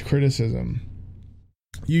encourage criticism.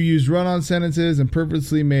 You used run-on sentences and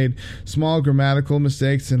purposely made small grammatical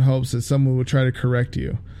mistakes in hopes that someone would try to correct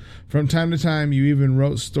you. From time to time, you even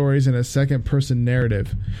wrote stories in a second-person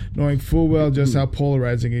narrative, knowing full well just how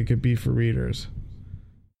polarizing it could be for readers.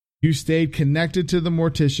 You stayed connected to the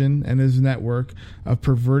mortician and his network of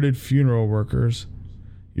perverted funeral workers.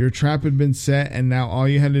 Your trap had been set, and now all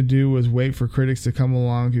you had to do was wait for critics to come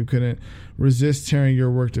along who couldn't resist tearing your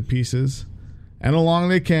work to pieces. And along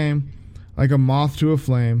they came, Like a moth to a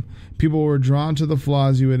flame, people were drawn to the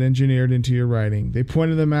flaws you had engineered into your writing. They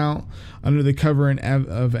pointed them out under the cover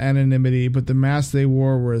of anonymity, but the masks they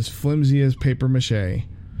wore were as flimsy as paper mache.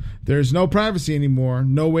 There's no privacy anymore,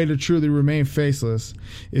 no way to truly remain faceless.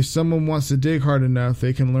 If someone wants to dig hard enough,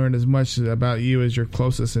 they can learn as much about you as your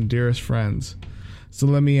closest and dearest friends. So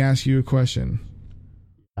let me ask you a question.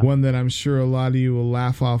 One that I'm sure a lot of you will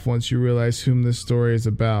laugh off once you realize whom this story is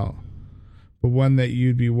about. But one that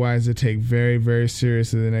you'd be wise to take very, very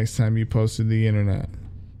seriously the next time you post to the internet.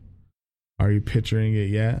 Are you picturing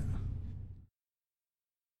it yet?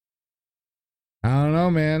 I don't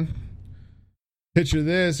know, man. Picture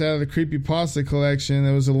this out of the Creepypasta collection.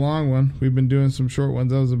 It was a long one. We've been doing some short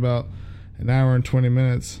ones. That was about an hour and 20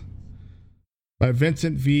 minutes. By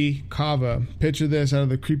Vincent V. Cava. Picture this out of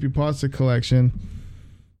the Creepypasta collection.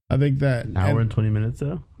 I think that... An hour and 20 minutes,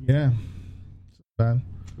 though? Yeah. Bad.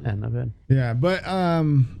 Yeah, not bad. Yeah, but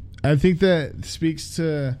I think that speaks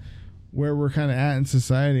to where we're kind of at in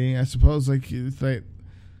society. I suppose, like, it's like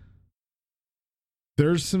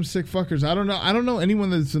there's some sick fuckers. I don't know anyone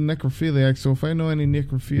that's a necrophiliac. So if I know any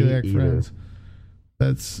necrophiliac friends,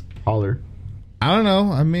 that's holler. I don't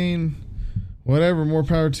know. I mean, whatever. More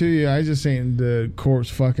power to you. I just ain't the corpse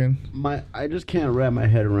fucking. I just can't wrap my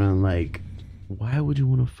head around, like, why would you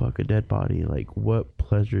want to fuck a dead body? Like, what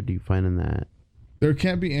pleasure do you find in that? There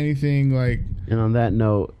can't be anything like... And on that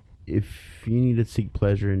note, if you need to seek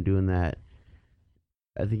pleasure in doing that,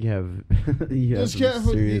 I think you have some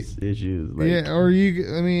serious issues. Like, yeah, or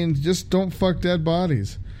just don't fuck dead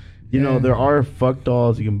bodies. You know, there are fuck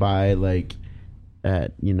dolls you can buy, like,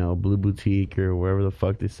 at, Blue Boutique or wherever the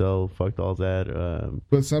fuck they sell fuck dolls at.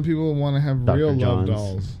 But some people want to have Dr. real John's. love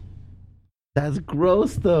dolls. That's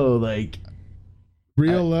gross, though. Like...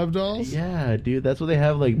 Real love dolls? Yeah, dude. That's what they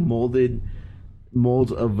have, like,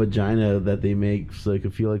 molds of vagina that they make so it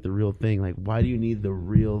could feel like the real thing. Like, why do you need the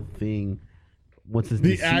real thing once it's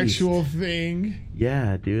the deceased? actual thing?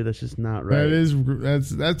 Yeah, dude, that's just not right.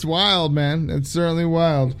 That's wild, man. That's certainly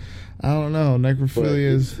wild. I don't know.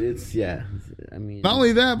 Necrophilia it's yeah. I mean, not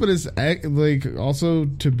only that, but it's like also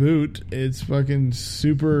to boot, it's fucking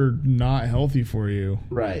super not healthy for you.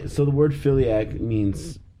 Right. So the word philiac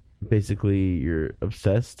means basically you're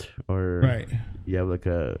obsessed or right. You have like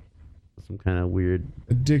some kind of weird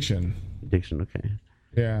addiction. Okay.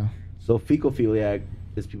 Yeah. So fecophiliac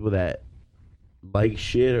is people that like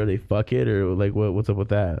shit or they fuck it or like what's up with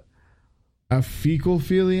that? A fecal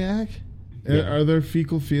philiac? Yeah. Are there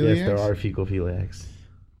fecal philiacs? Yes, there are fecal philiacs.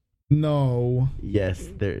 No. Yes,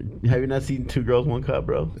 there. Have you not seen Two Girls, One Cup,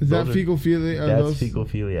 bro? Is that fecal philiac? That's fecal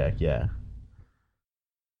philiac. Yeah.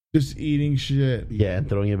 Just eating shit. Yeah, and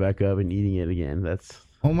throwing it back up and eating it again. That's.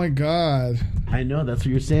 Oh my god. I know. That's what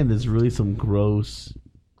you're saying. There's really some gross,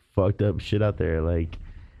 fucked up shit out there, like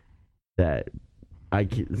that.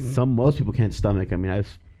 Most people can't stomach. I mean,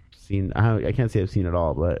 I've seen. I can't say I've seen it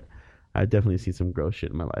all, but I've definitely seen some gross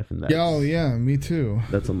shit in my life, and that. Oh yeah, me too.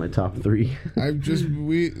 That's on my top 3.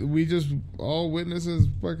 we just all witnesses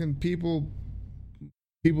fucking people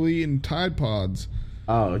eating Tide Pods.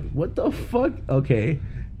 Oh, what the fuck? Okay,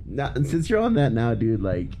 now since you're on that now, dude,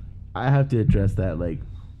 like I have to address that. Like,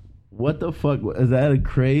 what the fuck is that a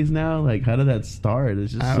craze now? Like, how did that start?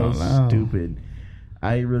 It's just so stupid.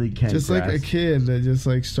 I really can't. Just grasp. Like a kid that just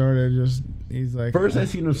like started. He's like. First, I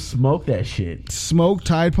seen him smoke that shit. Smoke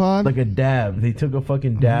Tide Pod? Like a dab. They took a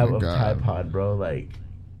fucking dab of Tide Pod, bro. Like,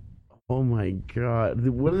 oh my god,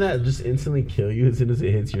 wouldn't that just instantly kill you as soon as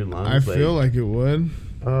it hits your lungs? I feel like it would.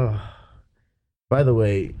 By the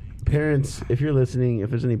way, parents, if you're listening, if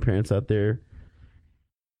there's any parents out there,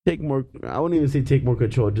 take more. I wouldn't even say take more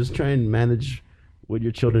control. Just try and manage what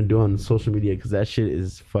your children do on social media, because that shit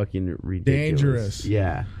is fucking ridiculous. Dangerous.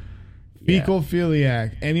 Yeah. Fecal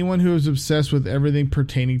philiac. Anyone who is obsessed with everything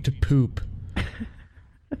pertaining to poop.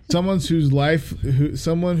 Someone whose life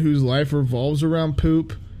revolves around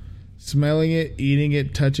poop, smelling it, eating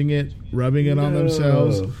it, touching it, rubbing it on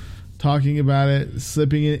themselves, talking about it,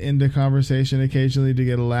 slipping it into conversation occasionally to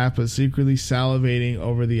get a laugh, but secretly salivating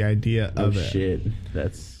over the idea of it. Shit.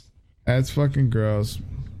 That's fucking gross.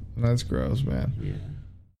 That's gross, man. Yeah.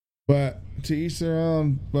 But to each their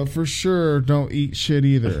own. But for sure, don't eat shit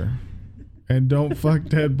either, and don't fuck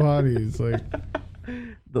dead bodies. Like,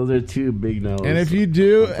 those are two big no's. And if you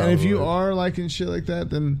do, and if you are liking shit like that,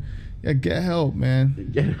 then Yeah, get help, man.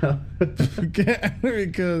 Get out.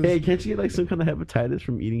 Because Hey, can't you get like some kind of hepatitis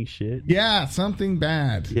from eating shit? yeah, something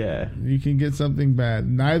bad. Yeah. You can get something bad.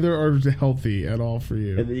 Neither are healthy at all for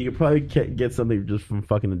you. And then you could probably get something just from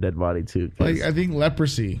fucking a dead body too. 'Cause Like I think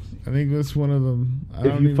leprosy. I think that's one of them.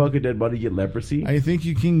 if you fuck a dead body, you get leprosy. I think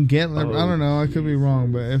you can get. I Oh, don't know. I could be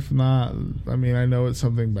wrong, but if not, I mean, I know it's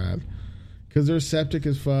something bad because they're septic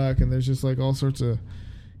as fuck, and there's just like all sorts of.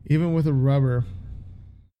 Even with a rubber,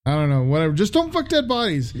 I don't know. Whatever. Just don't fuck dead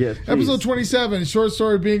bodies. Yes, please. Episode 27, Short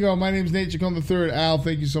Story Bingo. My name's Nate Chacon III. Al,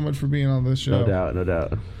 thank you so much for being on this show. No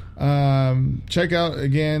doubt. Check out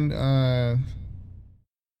again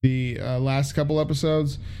the last couple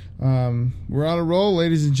episodes. We're on a roll,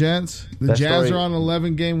 ladies and gents. The That Jazz story- are on an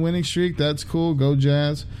 11-game winning streak. That's cool. Go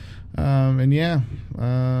Jazz. And yeah,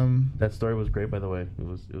 That story was great, by the way. It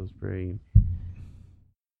was very.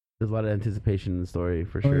 There's a lot of anticipation in the story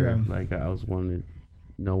for sure. yeah. Like I was wanting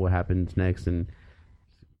to know what happens next, and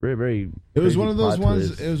very, very. it was crazy one of those plot ones.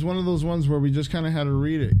 twist. It was one of those ones where we just kind of had to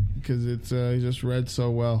read it because it's just read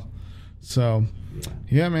so well. So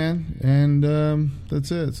yeah, man, and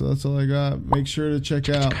that's it. So that's all I got. Make sure to check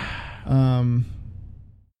out.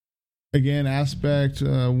 Again, Aspect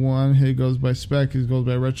 1, he goes by Spec, he goes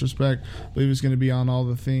by Retrospect. I believe it's going to be on all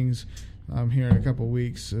the things here in a couple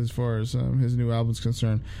weeks as far as his new album's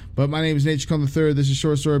concerned. But my name is Nate Chacon III. This is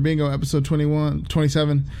Short Story Bingo, episode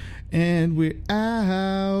 27. And we're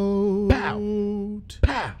out. Pow.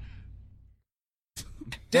 Pow.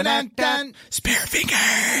 Dun dun dun. Spare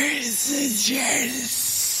fingers.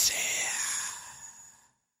 Yes.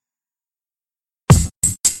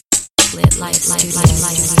 Lit light studio.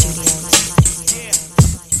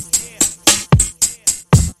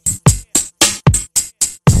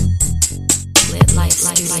 Lit light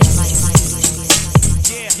studio.